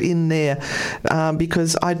that were in there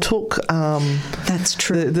because I took... That's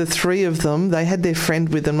true. The three of them, they had their friend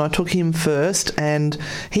with them. I took him first, and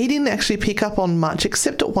he didn't actually pick up on much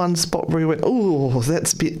except at one spot where he went, "Oh,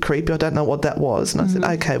 that's a bit creepy. I don't know what that was." And I said,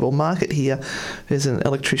 "Okay, we'll mark it here. There's an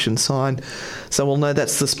electrician sign, so we'll know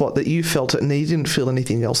that's the spot that you felt it." And he didn't feel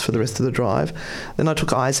anything else for the rest of the drive. Then I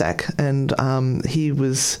took Isaac, and he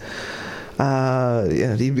was...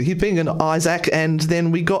 he'd been an Isaac, and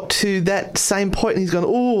then we got to that same point, and he's gone,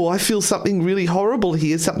 "Oh, I feel something really horrible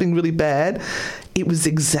here, something really bad." It was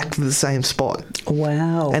exactly the same spot.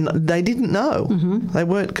 Wow. And they didn't know. They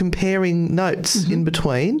weren't comparing notes in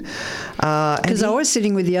between. Because I was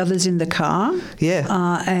sitting with the others in the car. Yeah.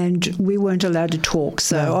 And we weren't allowed to talk,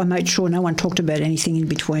 so I made sure no one talked about anything in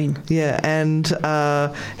between. Yeah, and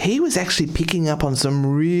he was actually picking up on some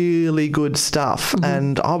really good stuff,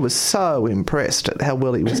 and I was so impressed at how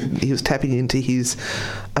well he was tapping into his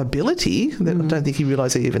ability that I don't think he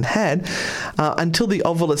realised he even had until the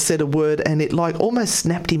ovolist said a word, and it almost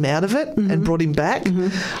snapped him out of it and brought him back.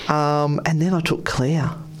 And then I took Claire.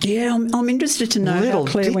 Yeah, I'm interested to know Little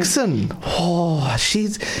how Claire Dixon. went. Oh, she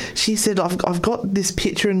said, I've got this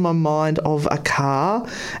picture in my mind of a car,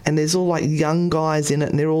 and there's all like young guys in it,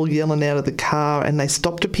 and they're all yelling out of the car, and they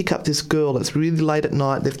stop to pick up this girl. It's really late at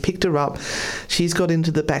night. They've picked her up. She's got into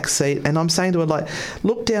the back seat, and I'm saying to her,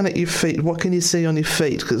 look down at your feet. What can you see on your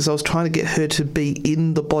feet? Because I was trying to get her to be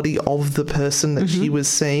in the body of the person that she was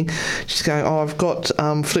seeing. She's going, I've got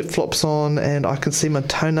flip-flops on, and I can see my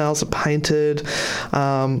toenails are painted.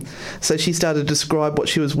 So she started to describe what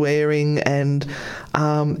she was wearing, and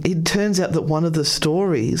it turns out that one of the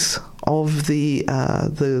stories of the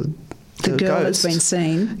girl ghost, that's been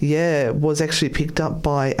seen, was actually picked up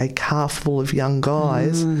by a car full of young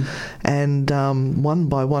guys, and one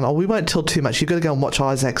by one. We won't tell too much. You've got to go and watch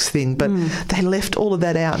Isaac's thing, but they left all of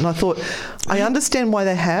that out, and I thought, I understand why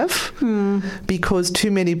they have, because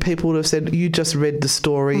too many people would have said, you just read the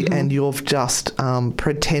story and you've just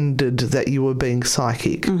pretended that you were being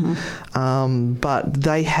psychic, but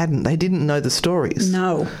they hadn't. They didn't know the stories.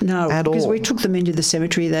 No, at all. Because we took them into the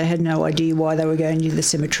cemetery. They had no idea why they were going into the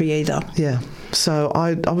cemetery either. Yeah. So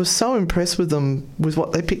I was so impressed with them, with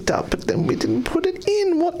what they picked up, but then we didn't put it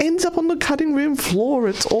in. What ends up on the cutting room floor?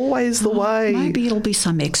 It's always the way. Maybe it'll be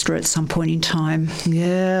some extra at some point in time.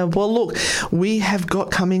 Yeah. Well, look, we have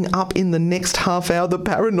got coming up in the next half hour the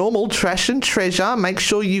Paranormal Trash and Treasure. Make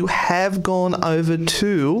sure you have gone over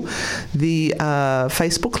to the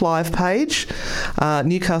Facebook Live page,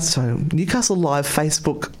 Newcastle Live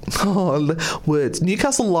Facebook,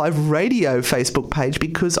 Newcastle Live Radio Facebook page,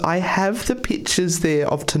 because I have the pictures there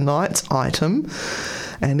of tonight's item,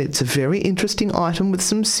 and it's a very interesting item with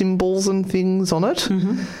some symbols and things on it.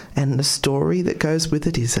 And the story that goes with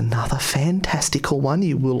it is another fantastical one.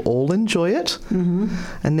 You will all enjoy it.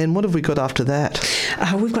 And then what have we got after that?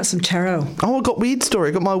 We've got some tarot. Oh, I've got weird story.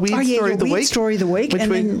 I've got my weird story of the week. Story of the week. Which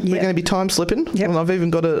we're going to be time slipping. Yep. And I've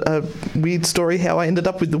even got a weird story how I ended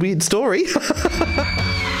up with the weird story.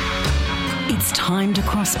 It's time to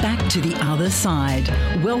cross back to the other side.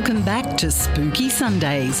 Welcome back to Spooky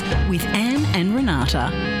Sundays with Anne and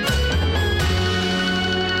Renata.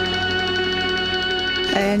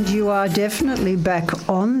 And you are definitely back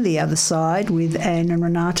on the other side with Anne and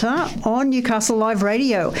Renata on Newcastle Live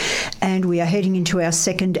Radio. And we are heading into our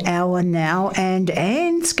second hour now. And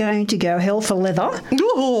Anne's going to go hell for leather.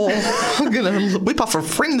 Oh, I'm going to whip off a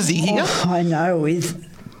frenzy here. Oh, I know, with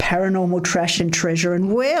paranormal trash and treasure,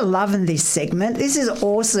 and we're loving this segment. This is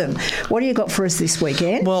awesome. What do you got for us this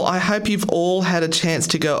weekend? Well, I hope you've all had a chance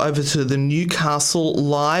to go over to the Newcastle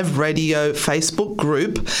Live Radio Facebook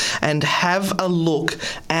group and have a look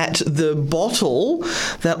at the bottle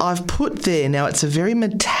that I've put there. Now, it's a very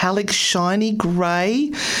metallic, shiny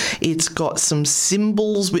grey. It's got some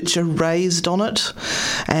symbols which are raised on it,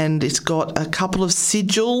 and it's got a couple of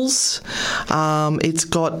sigils. It's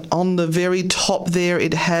got on the very top there,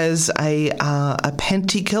 it has a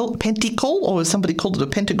pentacle, or somebody called it a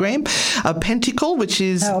pentagram, a pentacle, which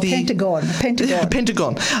is pentagon.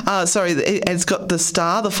 Pentagon. Sorry, it's got the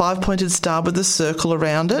star, the 5-pointed star with the circle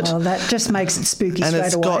around it. Oh, that just makes it spooky and straight away. And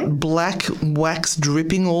it's got black wax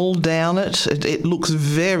dripping all down it. It looks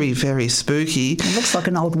very, very spooky. It looks like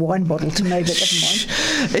an old wine bottle to me, but never mind.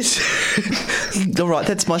 It's all right.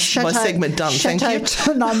 That's my segment done. Thank you.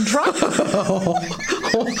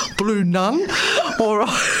 Blue nun. All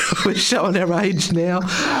right. We're showing our age now.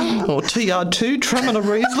 Or TR2, Traminer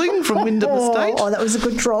Riesling from Wyndham Estate. Oh, that was a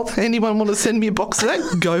good drop. Anyone want to send me a box of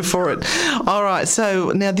that? Go for it. All right,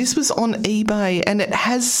 so now this was on eBay and it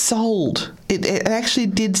has sold. It actually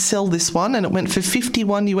did sell this one and it went for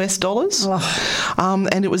 $51 US.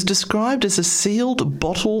 And it was described as a sealed,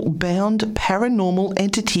 bottle-bound paranormal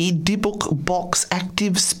entity, Dybbuk box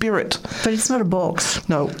active spirit. But it's not a box.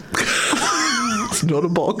 No. It's not a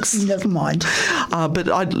box. Never mind. But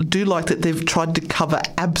I do like that they've tried to cover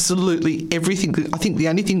absolutely everything. I think the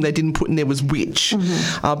only thing they didn't put in there was witch.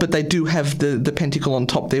 But they do have the pentacle on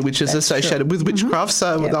top there, which is associated with witchcraft.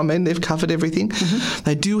 So, I mean, they've covered everything.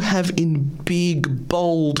 They do have in big,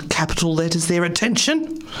 bold capital letters there,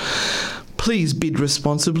 attention. Please bid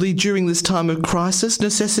responsibly. During this time of crisis,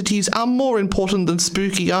 necessities are more important than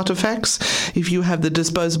spooky artefacts. If you have the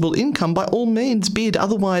disposable income, by all means bid.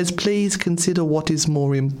 Otherwise, please consider what is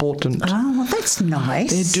more important. Oh, well, that's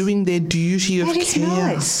nice. They're doing their duty of care. That is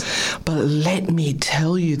nice. But let me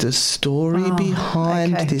tell you the story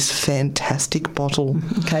behind this fantastic bottle.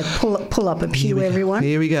 Okay, pull up a pew, everyone.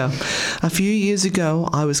 Here we go. A few years ago,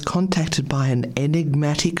 I was contacted by an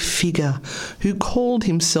enigmatic figure who called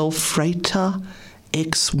himself Freighter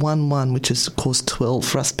X11, which is, of course, 12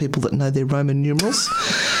 for us people that know their Roman numerals.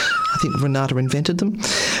 I think Renata invented them,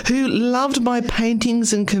 who loved my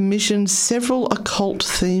paintings and commissioned several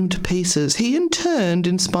occult-themed pieces. He, in turn,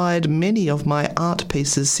 inspired many of my art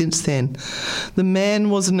pieces since then. The man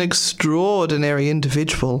was an extraordinary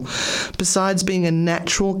individual. Besides being a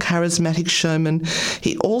natural, charismatic showman,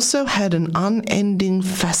 he also had an unending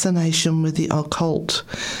fascination with the occult.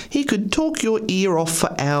 He could talk your ear off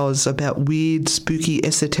for hours about weird, spooky,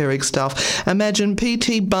 esoteric stuff. Imagine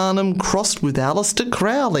P.T. Barnum crossed with Aleister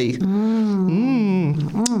Crowley.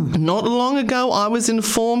 Not long ago, I was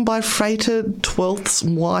informed by Freighter XII's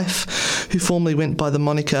wife, who formerly went by the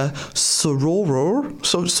moniker Sororo.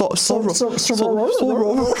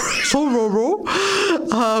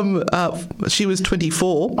 She was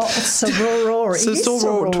 24. Oh,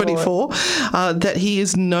 Sororo. 24. That he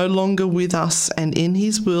is no longer with us, and in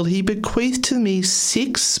his will, he bequeathed to me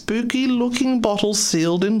 6 spooky-looking bottles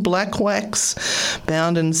sealed in black wax,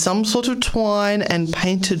 bound in some sort of twine, and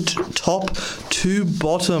painted top to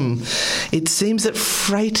bottom. It seems that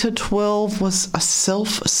Freighter 12 was a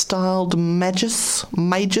self-styled magus,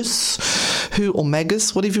 or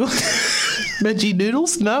magus, whatever you want, Magi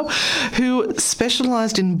Noodles, no, who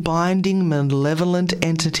specialised in binding malevolent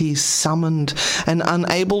entities summoned and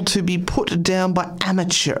unable to be put down by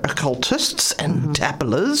amateur occultists and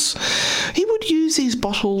dabblers. He would use these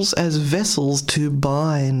bottles as vessels to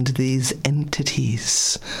bind these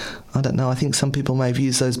entities. I don't know. I think some people may have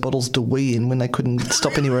used those bottles to wee in when they couldn't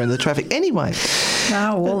stop anywhere in the traffic. Anyway.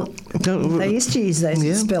 Oh, well, they used to use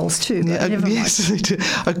those spells too, but never mind. Yes, they do.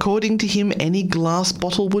 According to him, any glass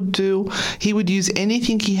bottle would do. He would use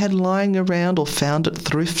anything he had lying around or found at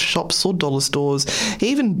thrift shops or dollar stores. He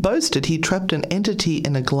even boasted he trapped an entity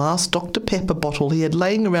in a glass Dr. Pepper bottle he had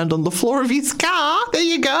laying around on the floor of his car. There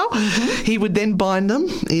you go. Mm-hmm. He would then bind them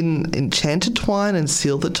in enchanted twine and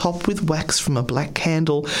seal the top with wax from a black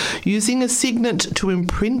candle, using a signet to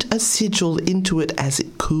imprint a sigil into it as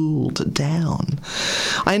it cooled down.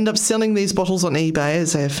 I ended up selling these bottles on eBay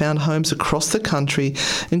as they have found homes across the country,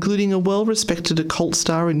 including a well-respected occult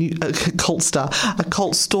store in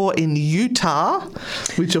Utah,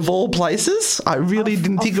 which of all places, I really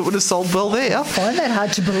didn't think it would have sold well there. I find that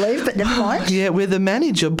hard to believe, but never mind. Yeah, where the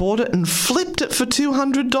manager bought it and flipped it for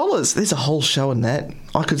 $200. There's a whole show in that.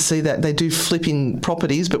 I could see that. They do flipping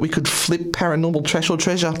properties, but we could flip paranormal trash or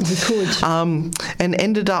treasure. We could. And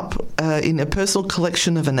ended up in a personal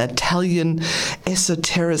collection of an Italian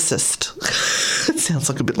esotericist. It sounds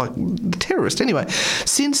like a bit like a terrorist. Anyway,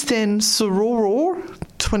 since then, Sororo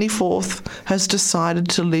 24th has decided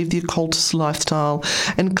to leave the occultist lifestyle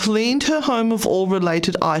and cleaned her home of all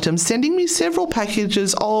related items, sending me several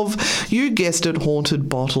packages of, you guessed it, haunted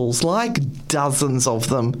bottles, like dozens of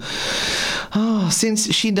them. Oh,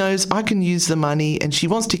 since she knows I can use the money and she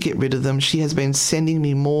wants to get rid of them, she has been sending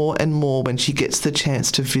me more and more when she gets the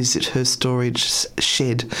chance to visit her storage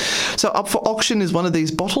shed. So up for auction is one of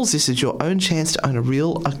these bottles. This is your own chance to own a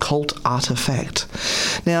real occult artefact.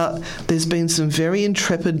 Now, there's been some very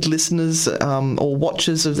intrepid listeners or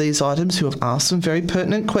watchers of these items who have asked some very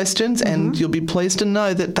pertinent questions, and you'll be pleased to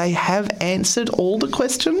know that they have answered all the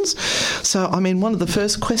questions. So, I mean, one of the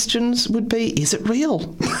first questions would be, is it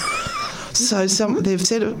real? So they've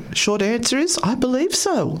said a short answer is, I believe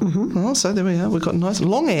so. Oh, so there we are. We've got a nice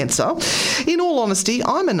long answer. In all honesty,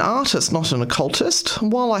 I'm an artist, not an occultist.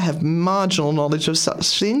 While I have marginal knowledge of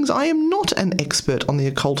such things, I am not an expert on the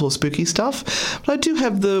occult or spooky stuff. But I do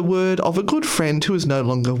have the word of a good friend who is no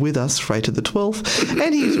longer with us, Frater the 12th,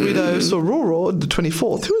 and his widow, Sororo the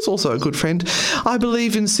 24th, who is also a good friend. I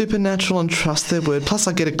believe in supernatural and trust their word. Plus,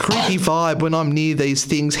 I get a creepy vibe when I'm near these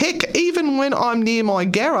things. Heck, even when I'm near my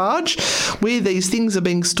garage, where these things are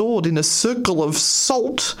being stored in a circle of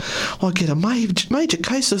salt, I get a major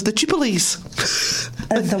case of the Jubilees.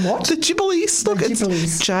 The what? The Jubilees. Look, it's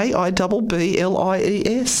Jibblies.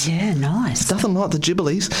 Yeah, nice. It's nothing like the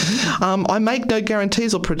Jubilees. I make no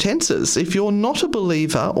guarantees or pretenses. If you're not a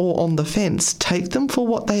believer or on the fence, take them for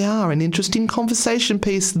what they are, an interesting conversation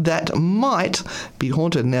piece that might be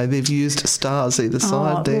haunted. Now, they've used stars either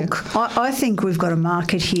side there. Look, I think we've got a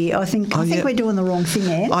market here. I think we're doing the wrong thing,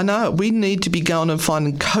 Anne. I know. We need to be going and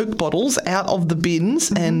finding Coke bottles out of the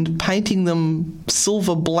bins and painting them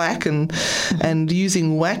silver black and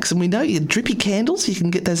using wax. And we know your drippy candles. You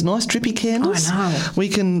can get those nice drippy candles. I know. We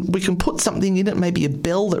can put something in it, maybe a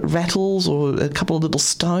bell that rattles or a couple of little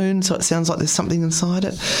stones, so it sounds like there's something inside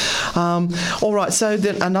it. All right. So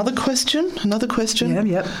then another question.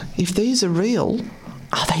 Yep. If these are real,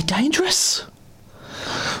 are they dangerous?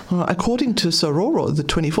 Well, according to Sororo the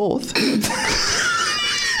 24th.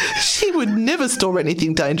 She would never store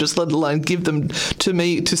anything dangerous, let alone give them to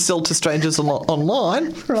me to sell to strangers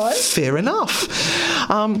online. Right. Fair enough.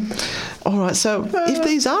 All right, so if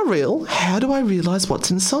these are real, how do I realise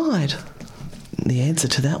what's inside? The answer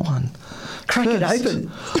to that one. Crack it open.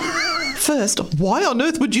 First, why on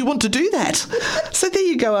earth would you want to do that? So there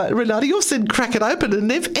you go, Renata. You've said crack it open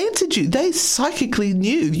and they've answered you. They psychically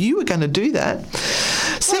knew you were going to do that.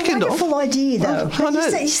 Second off... Wonderful idea, though.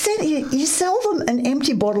 You sell them an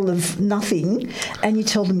empty bottle of nothing and you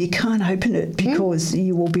tell them you can't open it because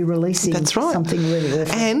you will be releasing something really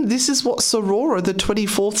awful. And this is what Sorora the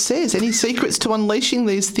 24th says. Any secrets to unleashing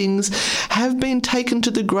these things have been taken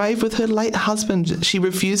to the grave with her late husband. She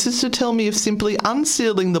refuses to tell me if simply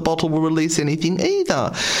unsealing the bottle will release anything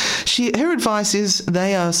either. Her advice is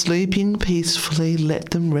they are sleeping peacefully,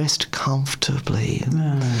 let them rest comfortably.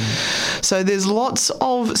 So there's lots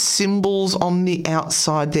of symbols on the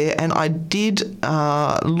outside there, and I did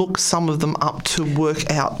look some of them up to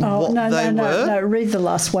work out what they were. No, read the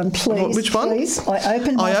last one, please. Which one? Please. I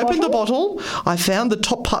opened the bottle. I found the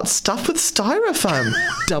top part stuffed with styrofoam.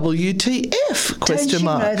 WTF? Don't you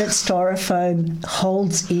know that styrofoam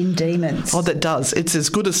holds in demons? Oh, that does. It's as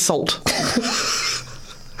good as salt.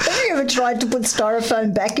 Have you ever tried to put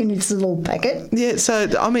styrofoam back in its little packet? Yeah, so,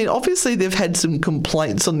 I mean, obviously they've had some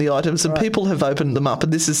complaints on the items and people have opened them up,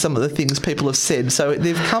 and this is some of the things people have said. So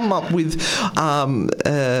they've come up with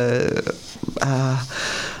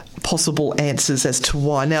possible answers as to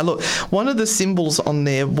why. Now, look, one of the symbols on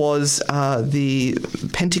there was the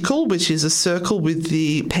pentacle, which is a circle with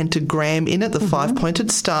the pentagram in it, the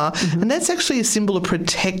five-pointed star, and that's actually a symbol of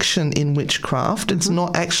protection in witchcraft. It's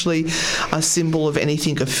not actually a symbol of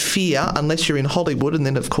anything of fear, unless you're in Hollywood, and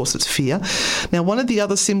then, of course, it's fear. Now, one of the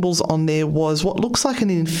other symbols on there was what looks like an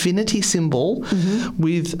infinity symbol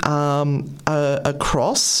with a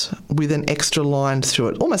cross with an extra line through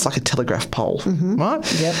it, almost like a telegraph pole, right?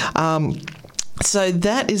 Yep. So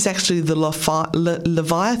that is actually the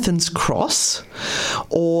Leviathan's cross,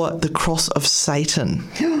 or the cross of Satan.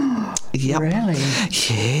 Yep. Really?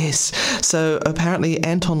 Yes. So apparently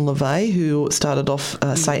Anton LaVey, who started off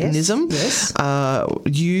Satanism,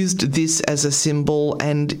 used this as a symbol,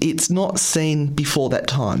 and it's not seen before that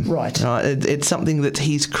time. Right. It's something that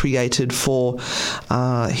he's created for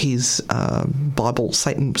his Bible,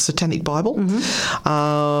 Satanic Bible.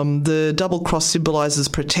 The double cross symbolises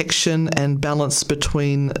protection and balance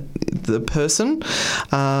between the person.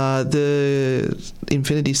 The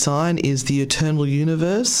infinity sign is the eternal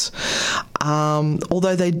universe.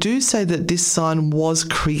 Although they do say that this sign was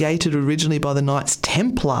created originally by the Knights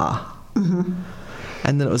Templar.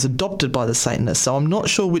 And then it was adopted by the Satanists. So I'm not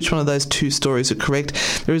sure which one of those two stories are correct.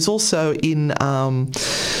 There is also in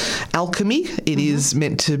alchemy, it is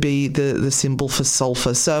meant to be the symbol for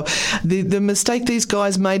sulphur. So the mistake these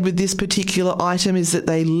guys made with this particular item is that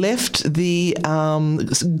they left the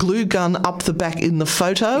glue gun up the back in the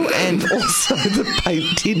photo, and also the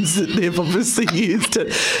paint tins that they've obviously used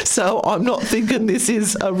it. So I'm not thinking this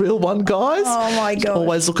is a real one, guys. Oh, my God.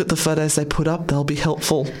 Always look at the photos they put up. They'll be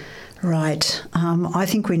helpful. Right. I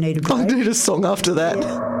think we need a break. I'll do a song after that.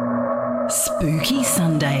 Spooky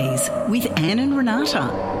Sundays with Anne and Renata,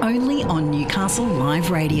 only on Newcastle Live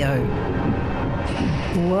Radio.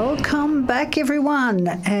 Welcome back, everyone,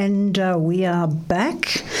 and we are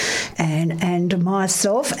back, and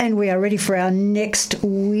myself, and we are ready for our next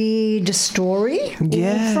weird story.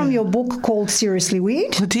 Yeah. From your book called Seriously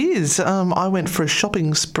Weird. It is. I went for a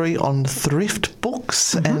shopping spree on thrift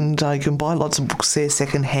books, and you can buy lots of books there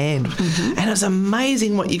second hand, and it's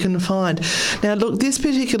amazing what you can find. Now, look, this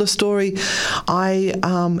particular story, it's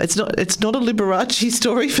not a Liberace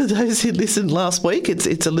story for those who listened last week.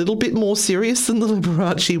 It's a little bit more serious than the Liberace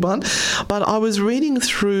one, but I was reading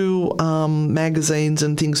through magazines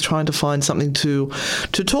and things trying to find something to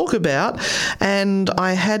talk about, and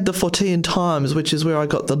I had the Fortean Times, which is where I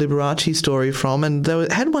got the Liberace story from, and they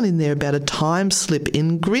had one in there about a time slip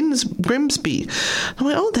in Grimsby. I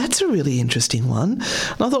went, oh, that's a really interesting one. And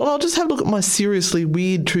I thought, well, I'll just have a look at my Seriously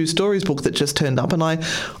Weird True Stories book that just turned up, and I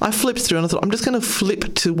flipped through, and I thought, I'm just going to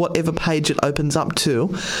flip to whatever page it opens up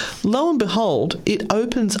to. Lo and behold, it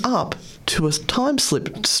opens up to a time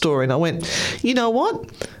slip story, and I went, you know what?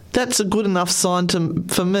 That's a good enough sign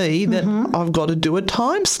for me that I've got to do a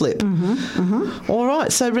time slip. All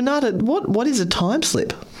right. So, Renata, what is a time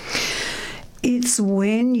slip? It's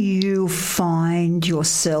when you find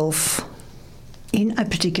yourself in a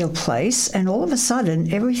particular place and all of a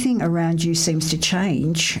sudden everything around you seems to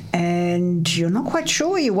change and you're not quite sure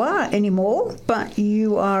where you are anymore, but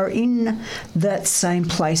you are in that same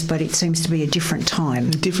place, but it seems to be a different time.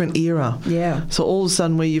 A different era. Yeah. So all of a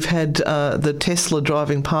sudden where you've had the Tesla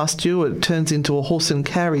driving past you, it turns into a horse and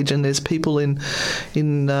carriage, and there's people in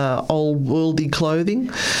old worldly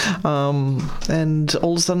clothing, and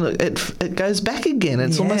all of a sudden it goes back again.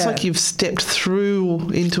 It's almost like you've stepped through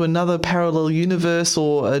into another parallel universe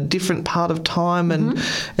or a different part of time, and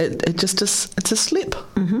it's a slip.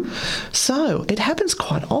 So it happens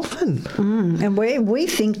quite often. And we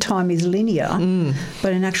think time is linear,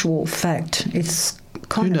 but in actual fact it's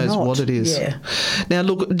who knows what it is. Yeah. Now,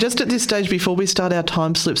 look, just at this stage before we start our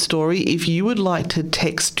time slip story, if you would like to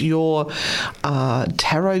text your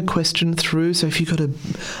tarot question through, so if you've got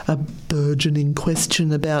a burgeoning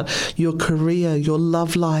question about your career, your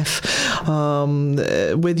love life,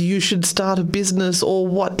 whether you should start a business or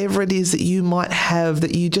whatever it is that you might have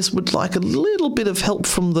that you just would like a little bit of help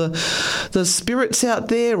from the spirits out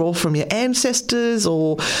there or from your ancestors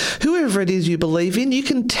or whoever it is you believe in, you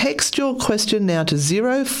can text your question now to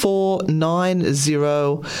 0490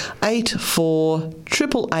 84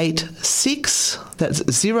 888 That's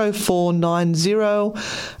 0490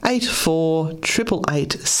 84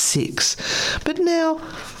 888. But now,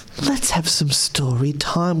 let's have some story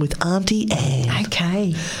time with Auntie Anne.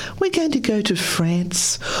 Okay. We're going to go to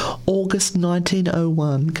France, August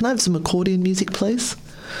 1901. Can I have some accordion music, please?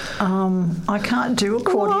 I can't do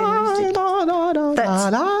accordion music.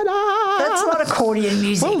 That's got accordion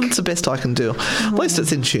music. Well, it's the best I can do. At least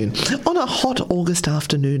it's in tune. On a hot August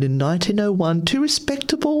afternoon in 1901, two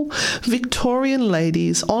respectable Victorian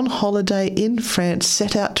ladies on holiday in France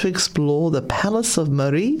set out to explore the Palace of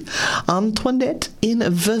Marie Antoinette in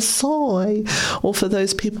Versailles. Or for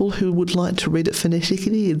those people who would like to read it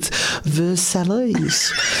phonetically, it's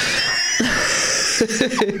Versailles.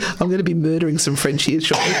 I'm going to be murdering some French here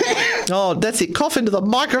shortly. Oh, that's it. Cough into the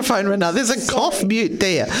microphone, Renata. There's a cough mute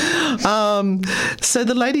there. So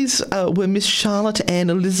the ladies were Miss Charlotte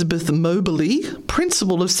Ann Elizabeth Moberly,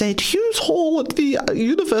 principal of St Hugh's Hall at the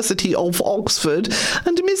University of Oxford,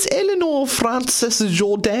 and Miss Eleanor Frances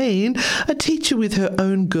Jourdain, a teacher with her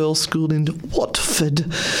own girls' school in Watford.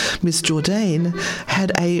 Miss Jourdain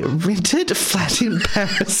had a rented flat in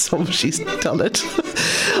Paris. Oh, she's done it.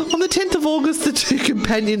 On the 10th of August, the two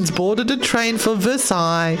companions boarded a train for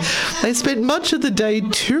Versailles. They spent much of the day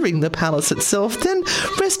touring the palace itself, then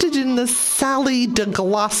rested in the Salle de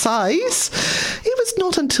Glaces. It was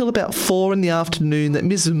not until about 4 in the afternoon that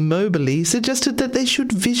Miss Moberly suggested that they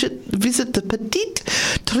should visit the Petit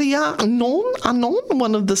Trianon,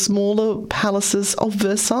 one of the smaller palaces of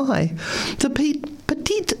Versailles. The Petit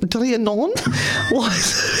Trianon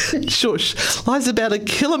lies about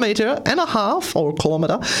 1.5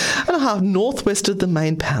 kilometres northwest of the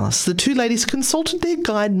main palace. The two ladies consulted their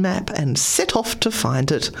guide map and set off to find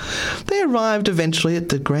it. They arrived eventually at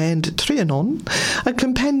the Grand Trianon, a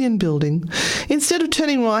companion building. Instead of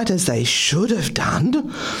turning right as they should have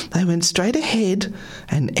done, they went straight ahead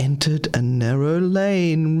and entered a narrow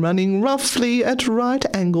lane running roughly at right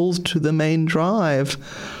angles to the main drive.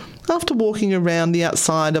 After walking around the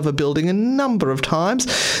outside of a building a number of times,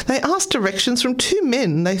 they asked directions from two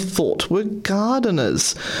men they thought were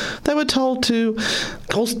gardeners. They were told to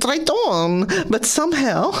go straight on, but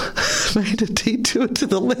somehow made a detour to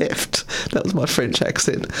the left. That was my French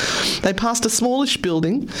accent. They passed a smallish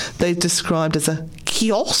building they described as a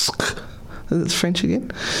kiosque. That's French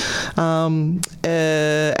again. And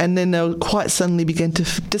then they quite suddenly began to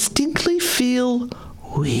distinctly feel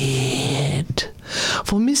weird.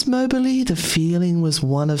 For Miss Moberly, the feeling was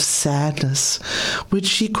one of sadness, which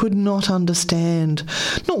she could not understand.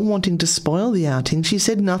 Not wanting to spoil the outing, she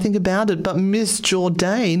said nothing about it, but Miss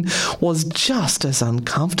Jourdain was just as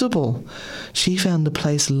uncomfortable. She found the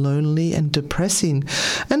place lonely and depressing,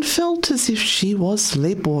 and felt as if she was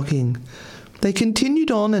sleepwalking. They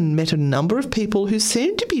continued on and met a number of people who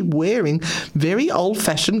seemed to be wearing very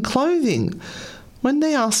old-fashioned clothing. When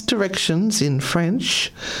they asked directions in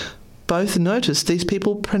French, both noticed these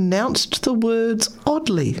people pronounced the words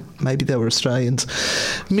oddly. Maybe they were Australians.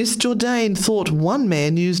 Miss Jourdain thought one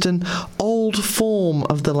man used an old form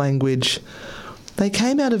of the language. They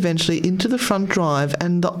came out eventually into the front drive,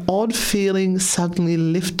 and the odd feeling suddenly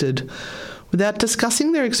lifted. Without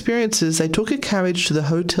discussing their experiences, they took a carriage to the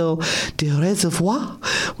Hotel de Reservoir,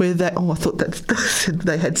 where they... Oh, I thought that said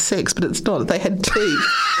they had sex, but it's not. They had tea.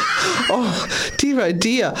 Oh,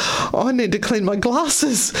 dear. Oh, I need to clean my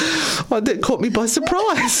glasses. Oh, that caught me by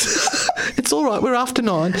surprise. It's all right. We're after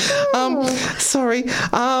 9. Sorry.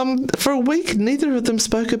 For a week, neither of them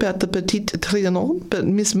spoke about the Petit Trianon, but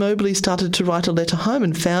Miss Moberly started to write a letter home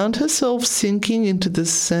and found herself sinking into the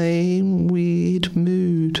same weird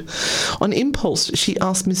mood. On impulse, she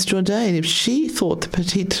asked Miss Jourdain if she thought the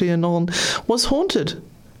Petit Trianon was haunted.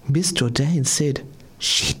 Miss Jourdain said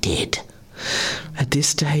she did. At this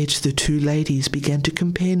stage, the two ladies began to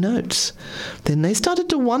compare notes. Then they started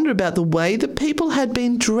to wonder about the way the people had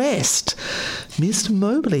been dressed. Miss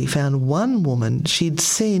Moberly found one woman she'd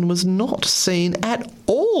seen was not seen at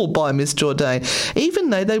all by Miss Jourdain, even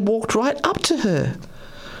though they walked right up to her.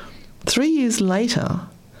 3 years later,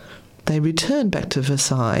 they returned back to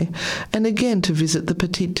Versailles and again to visit the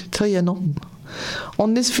Petit Trianon.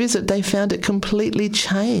 On this visit, they found it completely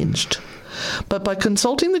changed. But by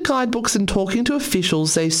consulting the guidebooks and talking to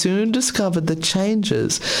officials, they soon discovered the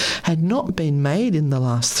changes had not been made in the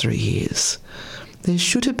last 3 years. There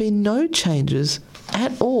should have been no changes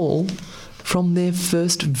at all from their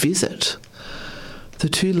first visit. The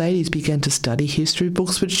two ladies began to study history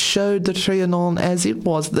books which showed the Trianon as it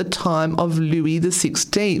was at the time of Louis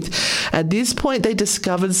XVI. At this point, they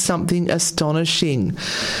discovered something astonishing.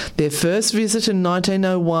 Their first visit in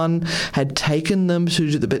 1901 had taken them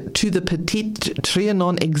to the Petit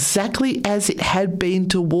Trianon exactly as it had been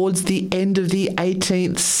towards the end of the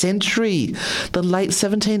 18th century, the late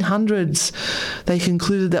 1700s. They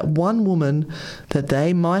concluded that one woman that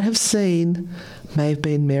they might have seen may have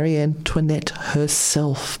been Marie Antoinette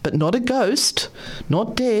herself, but not a ghost,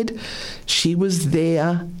 not dead. She was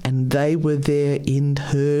there, and they were there in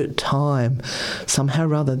her time. Somehow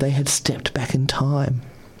or other, they had stepped back in time.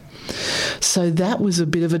 So that was a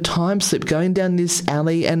bit of a time slip going down this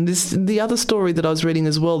alley. And the other story that I was reading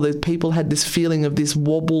as well, that people had this feeling of this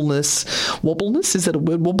wobbliness, is that a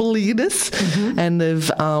word? Wobbliness, and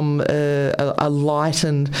of a light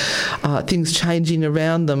and things changing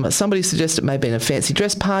around them. Somebody suggested it may have been a fancy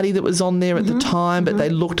dress party that was on there at the time, but they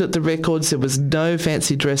looked at the records. There was no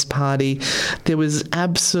fancy dress party. There was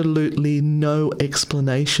absolutely no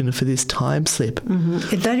explanation for this time slip.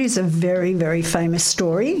 That is a very, very famous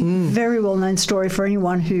story, very well-known story for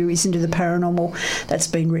anyone who is into the paranormal. That's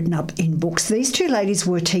been written up in books. These two ladies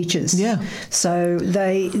were teachers. Yeah. So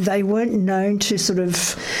they weren't known to sort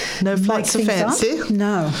of no make flights of things fancy. up.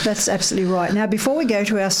 No, that's absolutely right. Now, before we go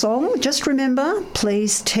to our song, just remember,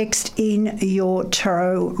 please text in your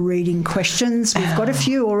tarot reading questions. We've got a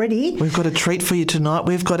few already. We've got a treat for you tonight.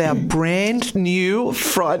 We've got our brand new,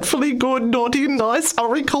 frightfully good, naughty, nice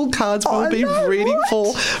oracle cards we'll be reading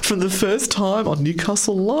for the first time on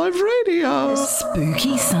Newcastle Live Radio.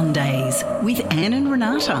 Spooky Sundays with Anne and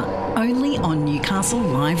Renata, only on Newcastle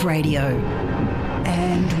Live Radio.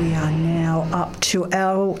 And we are now up to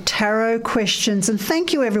our tarot questions. And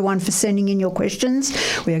thank you, everyone, for sending in your questions.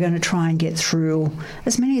 We are going to try and get through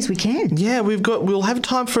as many as we can. Yeah, we'll have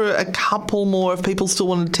time for a couple more if people still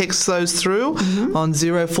want to text those through on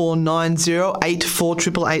 0490 84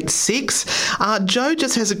 886. Joe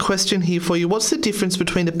just has a question here for you. What's the difference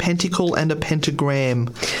between a pentacle and a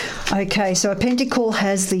pentagram? Okay, so a pentacle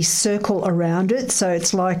has the circle around it, so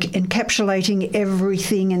it's like encapsulating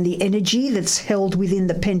everything and the energy that's held within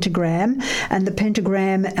the pentagram, and the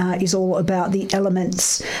pentagram is all about the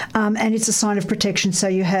elements, and it's a sign of protection, so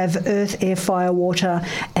you have earth, air, fire, water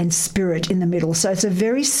and spirit in the middle. So it's a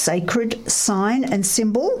very sacred sign and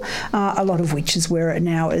symbol. A lot of witches wear it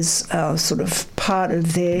now as sort of part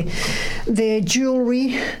of their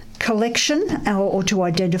jewellery collection or to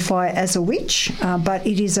identify as a witch, but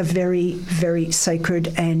it is a very, very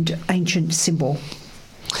sacred and ancient symbol.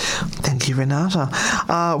 Thank you, Renata.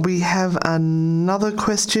 We have another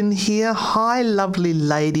question here. Hi, lovely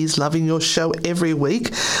ladies, loving your show every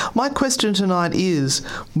week. My question tonight is,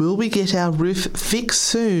 will we get our roof fixed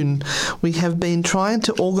soon? We have been trying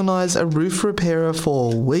to organise a roof repairer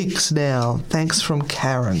for weeks now. Thanks from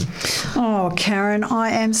Karen. Oh, Karen,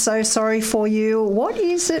 I am so sorry for you. What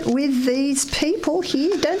is it with these people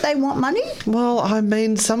here? Don't they want money? Well, I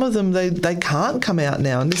mean, some of them, they can't come out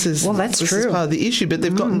now, and this is true. This is part of the issue, but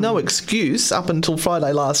they've got no excuse up until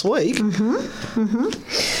Friday last week.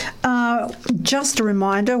 Just a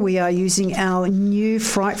reminder, we are using our new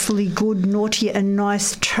Frightfully Good, Naughty and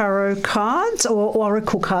Nice tarot cards, or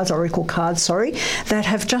oracle cards, that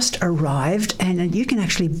have just arrived, and you can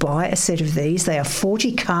actually buy a set of these. They are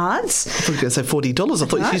 40 cards. I thought you were going to say $40. I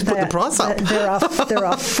thought you just put the price up. There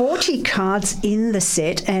are 40 cards in the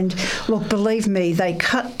set, and look, believe me, they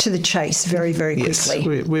cut to the chase very, very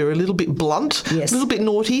quickly. Yes, we're a little bit blunt, a little bit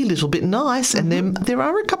naughty, a little bit nice, and then there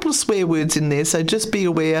are a couple of swear words in there, so just be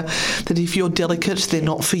aware that if you're delicate, they're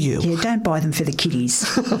not for you. Yeah, don't buy them for the kiddies.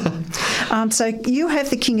 So you have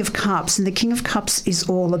the King of Cups, and the King of Cups is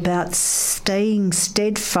all about staying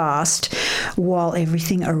steadfast while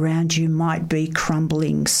everything around you might be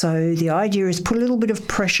crumbling. So the idea is put a little bit of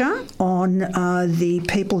pressure on the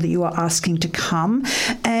people that you are asking to come,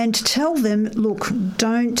 and tell them, look,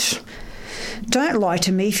 don't lie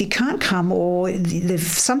to me. If you can't come or there's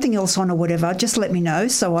something else on or whatever, just let me know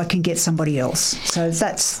so I can get somebody else. So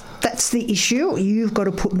that's the issue. You've got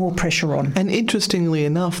to put more pressure on. And interestingly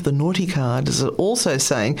enough, the naughty card is also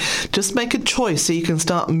saying, just make a choice so you can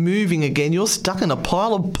start moving again. You're stuck in a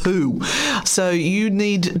pile of poo. So you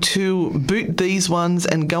need to boot these ones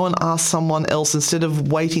and go and ask someone else instead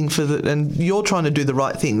of waiting for and you're trying to do the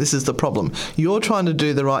right thing. This is the problem. You're trying to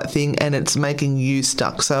do the right thing and it's making you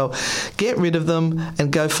stuck. So get rid of them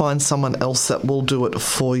and go find someone else that will do it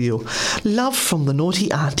for you. Love from the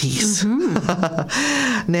naughty aunties.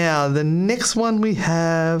 Now, the next one we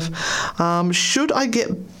have, should I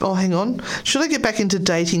get back into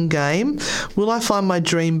dating game? Will I find my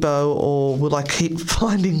dream beau or will I keep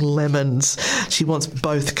finding lemons? She wants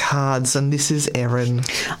both cards, and this is Erin.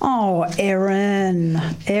 Oh, Erin.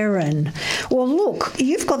 Well, look,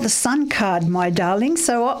 you've got the Sun card, my darling,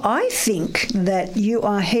 so I think that you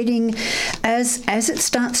are heading, as it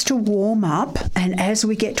starts to warm up and as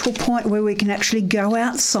we get to a point where we can actually go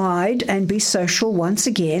outside and be social once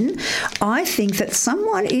again, I think that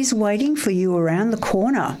someone is waiting for you around the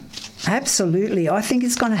corner. Absolutely. I think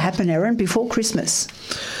it's going to happen, Erin, before Christmas.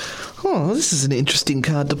 Oh, this is an interesting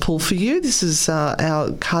card to pull for you. This is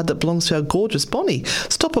our card that belongs to our gorgeous Bonnie.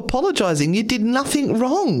 Stop apologising. You did nothing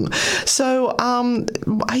wrong. So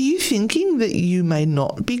are you thinking that you may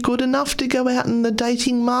not be good enough to go out in the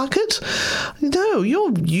dating market? No,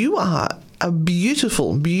 you are a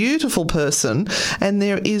beautiful, beautiful person, and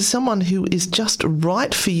there is someone who is just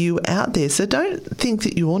right for you out there. So don't think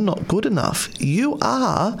that you're not good enough. You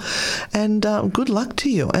are, and good luck to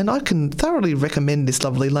you. And I can thoroughly recommend this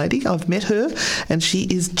lovely lady. I've met her, and she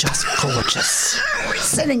is just gorgeous. We're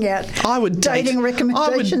sending out dating recommendations.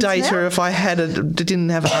 I would date now. her if I didn't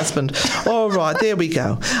have a husband. All right, there we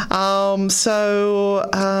go.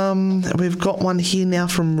 We've got one here now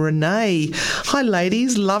from Renee. Hi,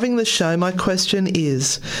 ladies. Loving the show. My question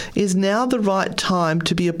is now the right time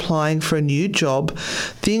to be applying for a new job?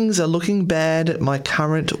 Things are looking bad at my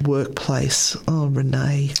current workplace. Oh,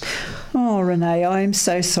 Renee. Oh, Renee, I am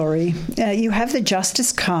so sorry. You have the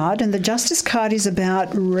Justice card, and the Justice card is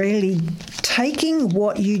about really taking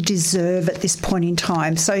what you deserve at this point in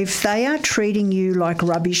time. So if they are treating you like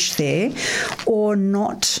rubbish there or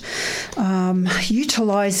not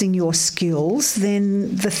utilising your skills,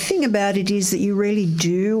 then the thing about it is that you really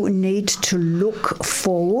do need to look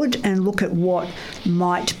forward and look at what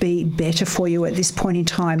might be better for you at this point in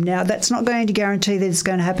time. Now, that's not going to guarantee that it's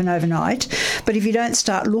going to happen overnight, but if you don't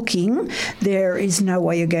start looking, there is no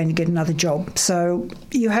way you're going to get another job. So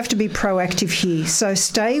you have to be proactive here. So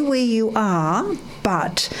stay where you are,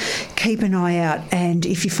 but keep an eye out. And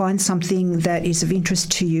if you find something that is of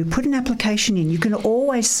interest to you, put an application in. You can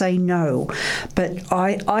always say no, but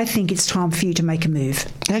I think it's time for you to make a move.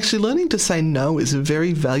 Actually, learning to say no is a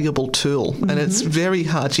very valuable tool, and it's very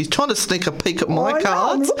hard. She's trying to sneak a peek at my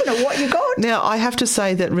cards. I'm looking at what you got. Now, I have to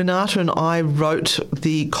say that Renata and I wrote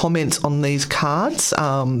the comments on these cards.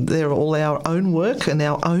 They're all our own work and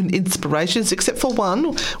our own inspirations, except for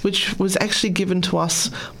one, which was actually given to us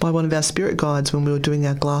by one of our spirit guides when we were doing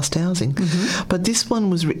our glass dowsing. But this one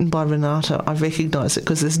was written by Renata. I recognise it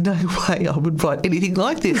because there's no way I would write anything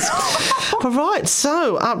like this. All right,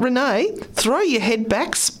 so Renee, throw your head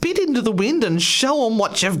back, spit into the wind and show them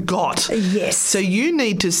what you've got. Yes. So you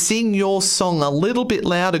need to sing your song a little bit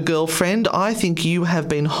louder, girlfriend. I think you have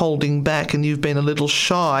been holding back and you've been a little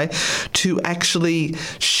shy to actually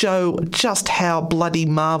show just how bloody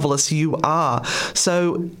marvellous you are.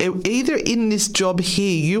 So either in this job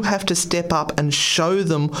here, you have to step up and show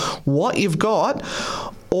them what you've got,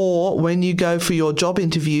 or when you go for your job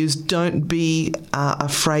interviews, don't be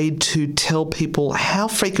afraid to tell people how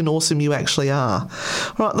freaking awesome you actually are.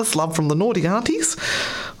 All right, that's love from the naughty aunties.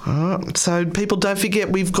 All right, so people, don't forget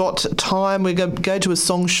we've got time. We're going to go to a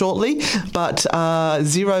song shortly, but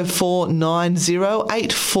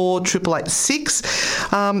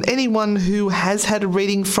 0490848886. Anyone who has had a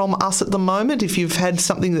reading from us at the moment, if you've had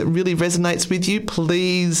something that really resonates with you,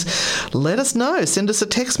 please let us know. Send us a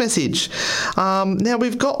text message. Now,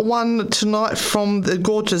 we've got one tonight from the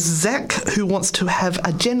gorgeous Zak, who wants to have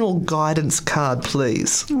a general guidance card,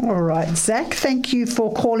 please. All right, Zak, thank you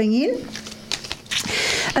for calling in.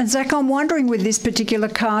 And Zak, I'm wondering with this particular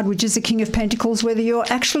card, which is the King of Pentacles, whether you're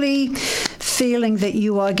actually feeling that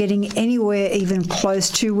you are getting anywhere even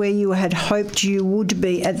close to where you had hoped you would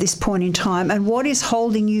be at this point in time, and what is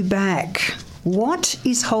holding you back? What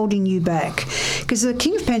is holding you back? Because the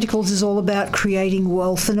King of Pentacles is all about creating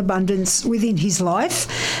wealth and abundance within his life,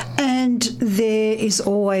 and there is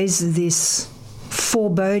always this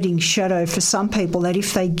foreboding shadow for some people that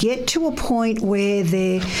if they get to a point where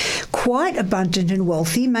they're quite abundant and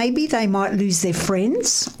wealthy, maybe they might lose their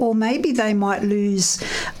friends, or maybe they might lose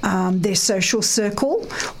their social circle,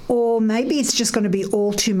 or maybe it's just going to be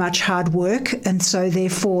all too much hard work, and so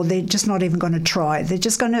therefore they're just not even going to try. They're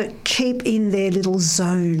just going to keep in their little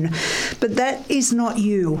zone. But that is not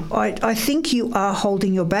you. I think you are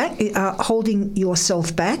holding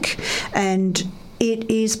yourself back, and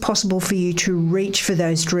it is possible for you to reach for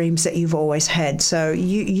those dreams that you've always had. So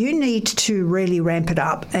you need to really ramp it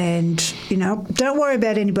up, and, don't worry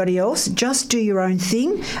about anybody else. Just do your own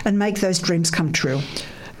thing and make those dreams come true.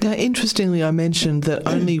 Now, interestingly, I mentioned that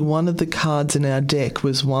only one of the cards in our deck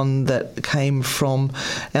was one that came from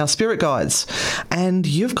our spirit guides. And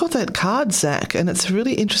you've got that card, Zak, and it's a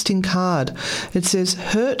really interesting card. It says,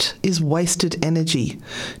 hurt is wasted energy.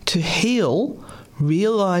 To heal,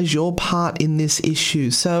 realise your part in this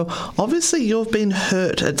issue. So obviously you've been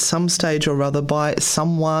hurt at some stage or other by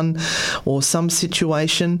someone or some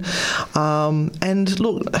situation. And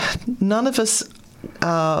look, none of us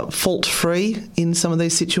are fault-free in some of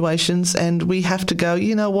these situations, and we have to go,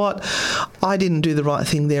 you know what, I didn't do the right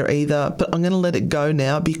thing there either, but I'm going to let it go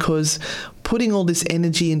now, because putting all this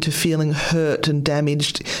energy into feeling hurt and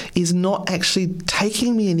damaged is not actually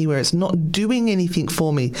taking me anywhere. It's not doing anything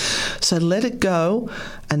for me. So let it go,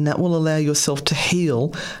 and that will allow yourself to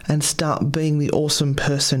heal and start being the awesome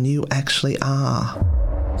person you actually are.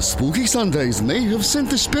 Spooky Sundays may have sent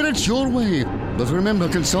the spirits your way, but remember,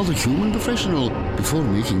 consult a human professional before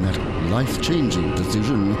making that life-changing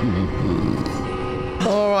decision.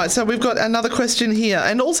 All right, so we've got another question here.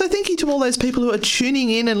 And also thank you to all those people who are tuning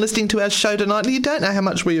in and listening to our show tonight. You don't know how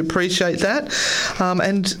much we appreciate that.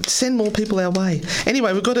 And send more people our way.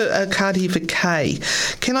 Anyway, we've got a card here for Kay.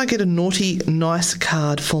 Can I get a naughty, nice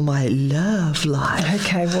card for my love life?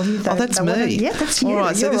 Okay, well, that's me. Yeah, that's you. All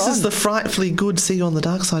right, so You're this on. is the frightfully good See You on the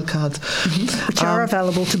Dark Side cards. Which are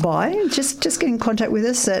available to buy. Just get in contact with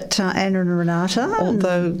us at Anne and Renata.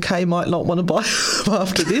 Although Kay might not want to buy them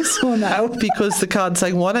after this. Oh, no. Because the card's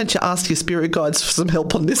saying, why don't you ask your spirit guides for some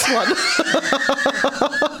help on this one?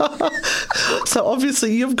 So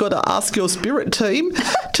obviously you've got to ask your spirit team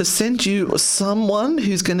to send you someone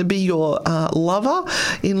who's going to be your lover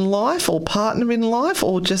in life or partner in life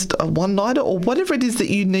or just a one-nighter or whatever it is that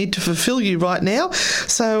you need to fulfill you right now.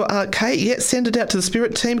 So, Kate, send it out to the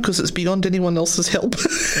spirit team because it's beyond anyone else's help.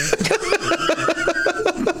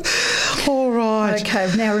 All right. Okay,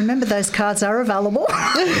 now remember those cards are available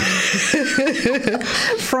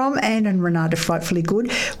from Anne and Renata Frightfully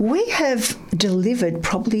Good. We have delivered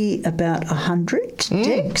probably about 100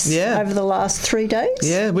 decks over the last 3 days.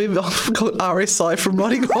 Yeah, we've got RSI from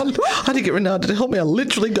writing on. I had to get Renata to help me. I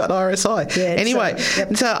literally got RSI. Yeah, anyway,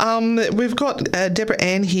 so we've got Deborah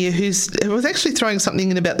Ann here who was actually throwing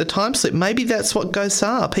something in about the time slip. Maybe that's what ghosts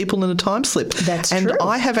are, people in a time slip. That's true. And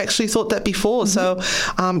I have actually thought that before. So,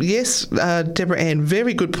 yes, Deborah Ann,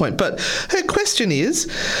 very good point. But her question is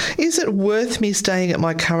it worth me staying at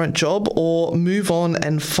my current job or move on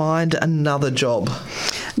and find another job?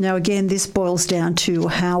 Now, again, this boils down to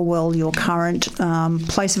how well your current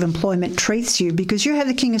place of employment treats you, because you have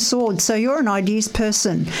the King of Swords, so you're an ideas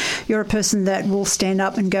person. You're a person that will stand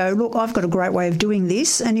up and go, look, I've got a great way of doing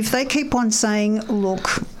this. And if they keep on saying, look,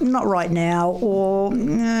 not right now, or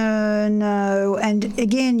no, and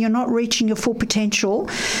again, you're not reaching your full potential,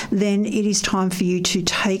 then it is time for you to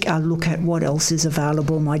take a look at what else is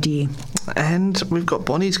available, my dear. And we've got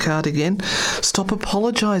Bonnie's card again. Stop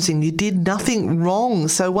apologising. You did nothing wrong.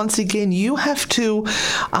 So once again, you have to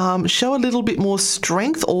show a little bit more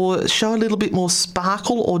strength or show a little bit more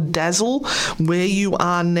sparkle or dazzle where you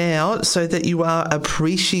are now so that you are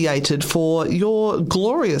appreciated for your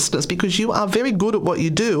gloriousness, because you are very good at what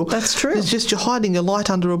you do. That's true. It's just you're hiding a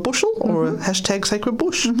light under a bushel or a hashtag sacred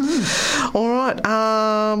bush. All right.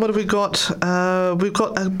 What have we got? We've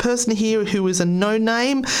got a person here who is a no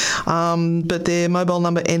name, but their mobile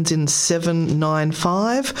number ends in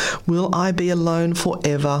 795. Will I be alone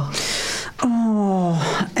forever?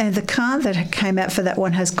 Oh, and the card that came out for that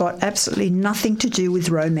one has got absolutely nothing to do with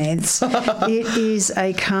romance. It is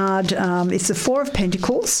a card, it's the Four of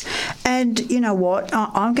Pentacles. And you know what?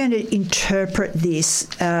 I'm going to interpret this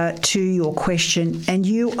to your question, and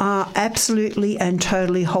you are absolutely and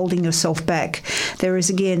totally holding yourself back. There is,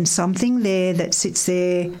 again, something there that sits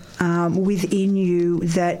there within you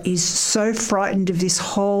that is so frightened of this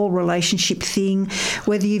whole relationship thing,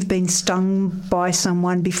 whether you've been stung by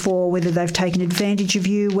someone before, whether they've taken advantage of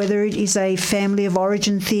you, whether it is a family of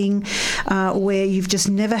origin thing where you've just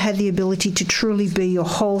never had the ability to truly be your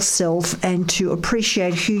whole self and to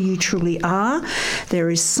appreciate who you truly are. There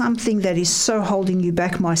is something that is so holding you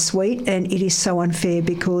back, my sweet, and it is so unfair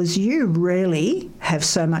because you really have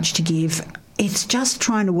so much to give. It's just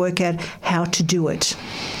trying to work out how to do it.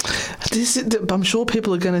 I'm sure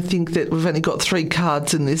people are going to think that we've only got 3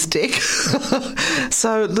 cards in this deck.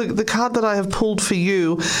 So the card that I have pulled for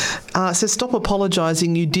you says, stop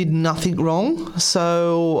apologising, you did nothing wrong.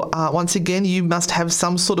 So once again, you must have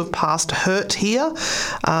some sort of past hurt here,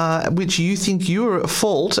 which you think you're at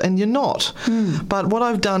fault and you're not. But what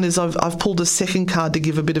I've done is I've pulled a second card to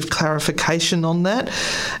give a bit of clarification on that.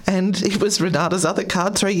 And it was Renata's other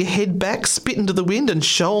card, throw your head back, spit into the wind and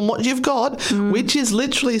show them what you've got, which is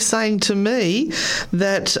literally saying to me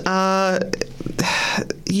that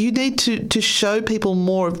you need to show people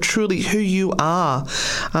more of truly who you are.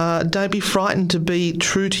 Don't be frightened to be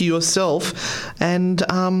true to yourself and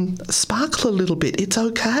sparkle a little bit. It's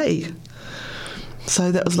okay.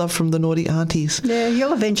 So that was love from the naughty aunties. Yeah,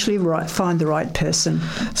 you'll eventually find the right person.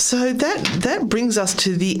 So that brings us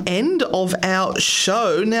to the end of our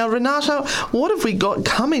show. Now, Renata, what have we got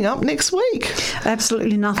coming up next week?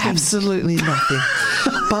 Absolutely nothing. Absolutely nothing.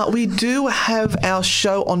 But we do have our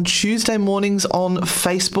show on Tuesday mornings on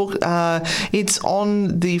Facebook. It's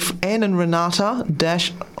on the Anne and Renata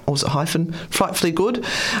Frightfully Good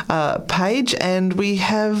page, and we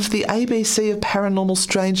have the ABC of Paranormal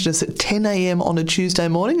Strangeness at 10 a.m. on a Tuesday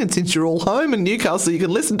morning. And since you're all home in Newcastle, you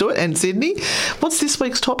can listen to it. And Sydney, what's this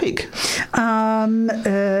week's topic?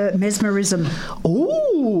 Mesmerism.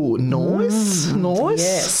 Oh, nice.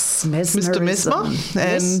 Yes, mesmerism. Mr. Mesmer.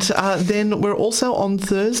 Yes. And then we're also on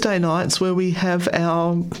Thursday nights where we have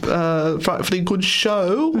our Frightfully Good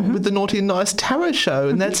show with the Naughty and Nice Tarot show,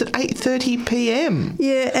 and that's at 8:30 p.m.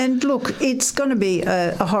 Yeah, and look, it's going to be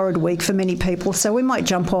a horrid week for many people, so we might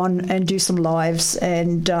jump on and do some lives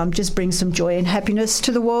and just bring some joy and happiness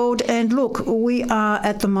to the world. And look, we are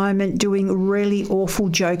at the moment doing really awful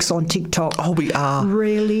jokes on TikTok. Oh, we are.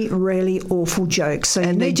 Really, really awful jokes. So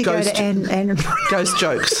you need to go to Anne and Ghost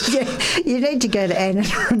jokes. Yeah, you need to go to Anne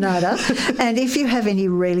and Renata. And if you have any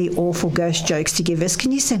really awful ghost jokes to give us,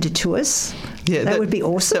 can you send it to us? Yeah, that would be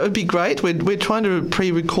awesome. That would be great. We're trying to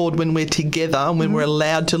pre-record when we're together and when we're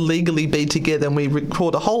allowed to legally be together, and we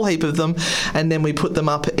record a whole heap of them and then we put them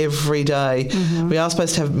up every day. We are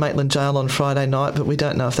supposed to have Maitland Jail on Friday night, but we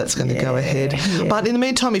don't know if that's going to go ahead. Yeah. But in the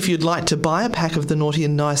meantime, if you'd like to buy a pack of the Naughty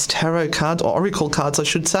and Nice Tarot cards, or Oracle cards I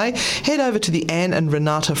should say, head over to the Anne and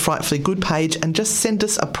Renata Frightfully Good page and just send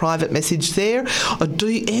us a private message there, a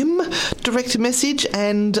DM, direct message,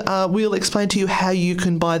 and we'll explain to you how you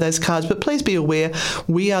can buy those cards. But please be aware,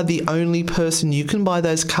 we are the only person you can buy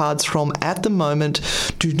those cards from at the moment.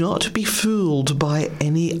 Do not be fooled by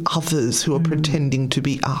any others who are pretending to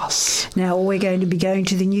be us. Now, we're going to be going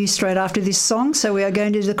to the news straight after this song, so we are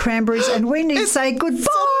going to the Cranberries, and we need to say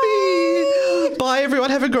goodbye. Bye, everyone.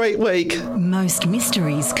 Have a great week. Most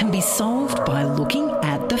mysteries can be solved by looking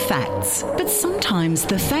at the facts. But sometimes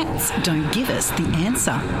the facts don't give us the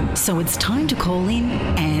answer. So it's time to call in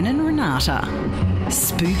Anne and Renata.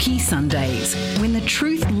 Spooky Sundays, when the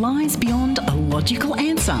truth lies beyond a logical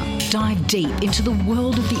answer. Dive deep into the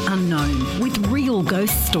world of the unknown with real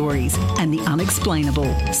ghost stories and the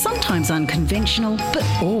unexplainable. Sometimes unconventional, but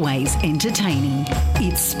always entertaining.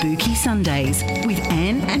 It's Spooky Sundays with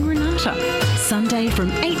Anne and Renata. Sunday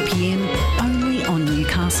from 8 p.m. only on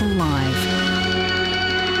Newcastle Live.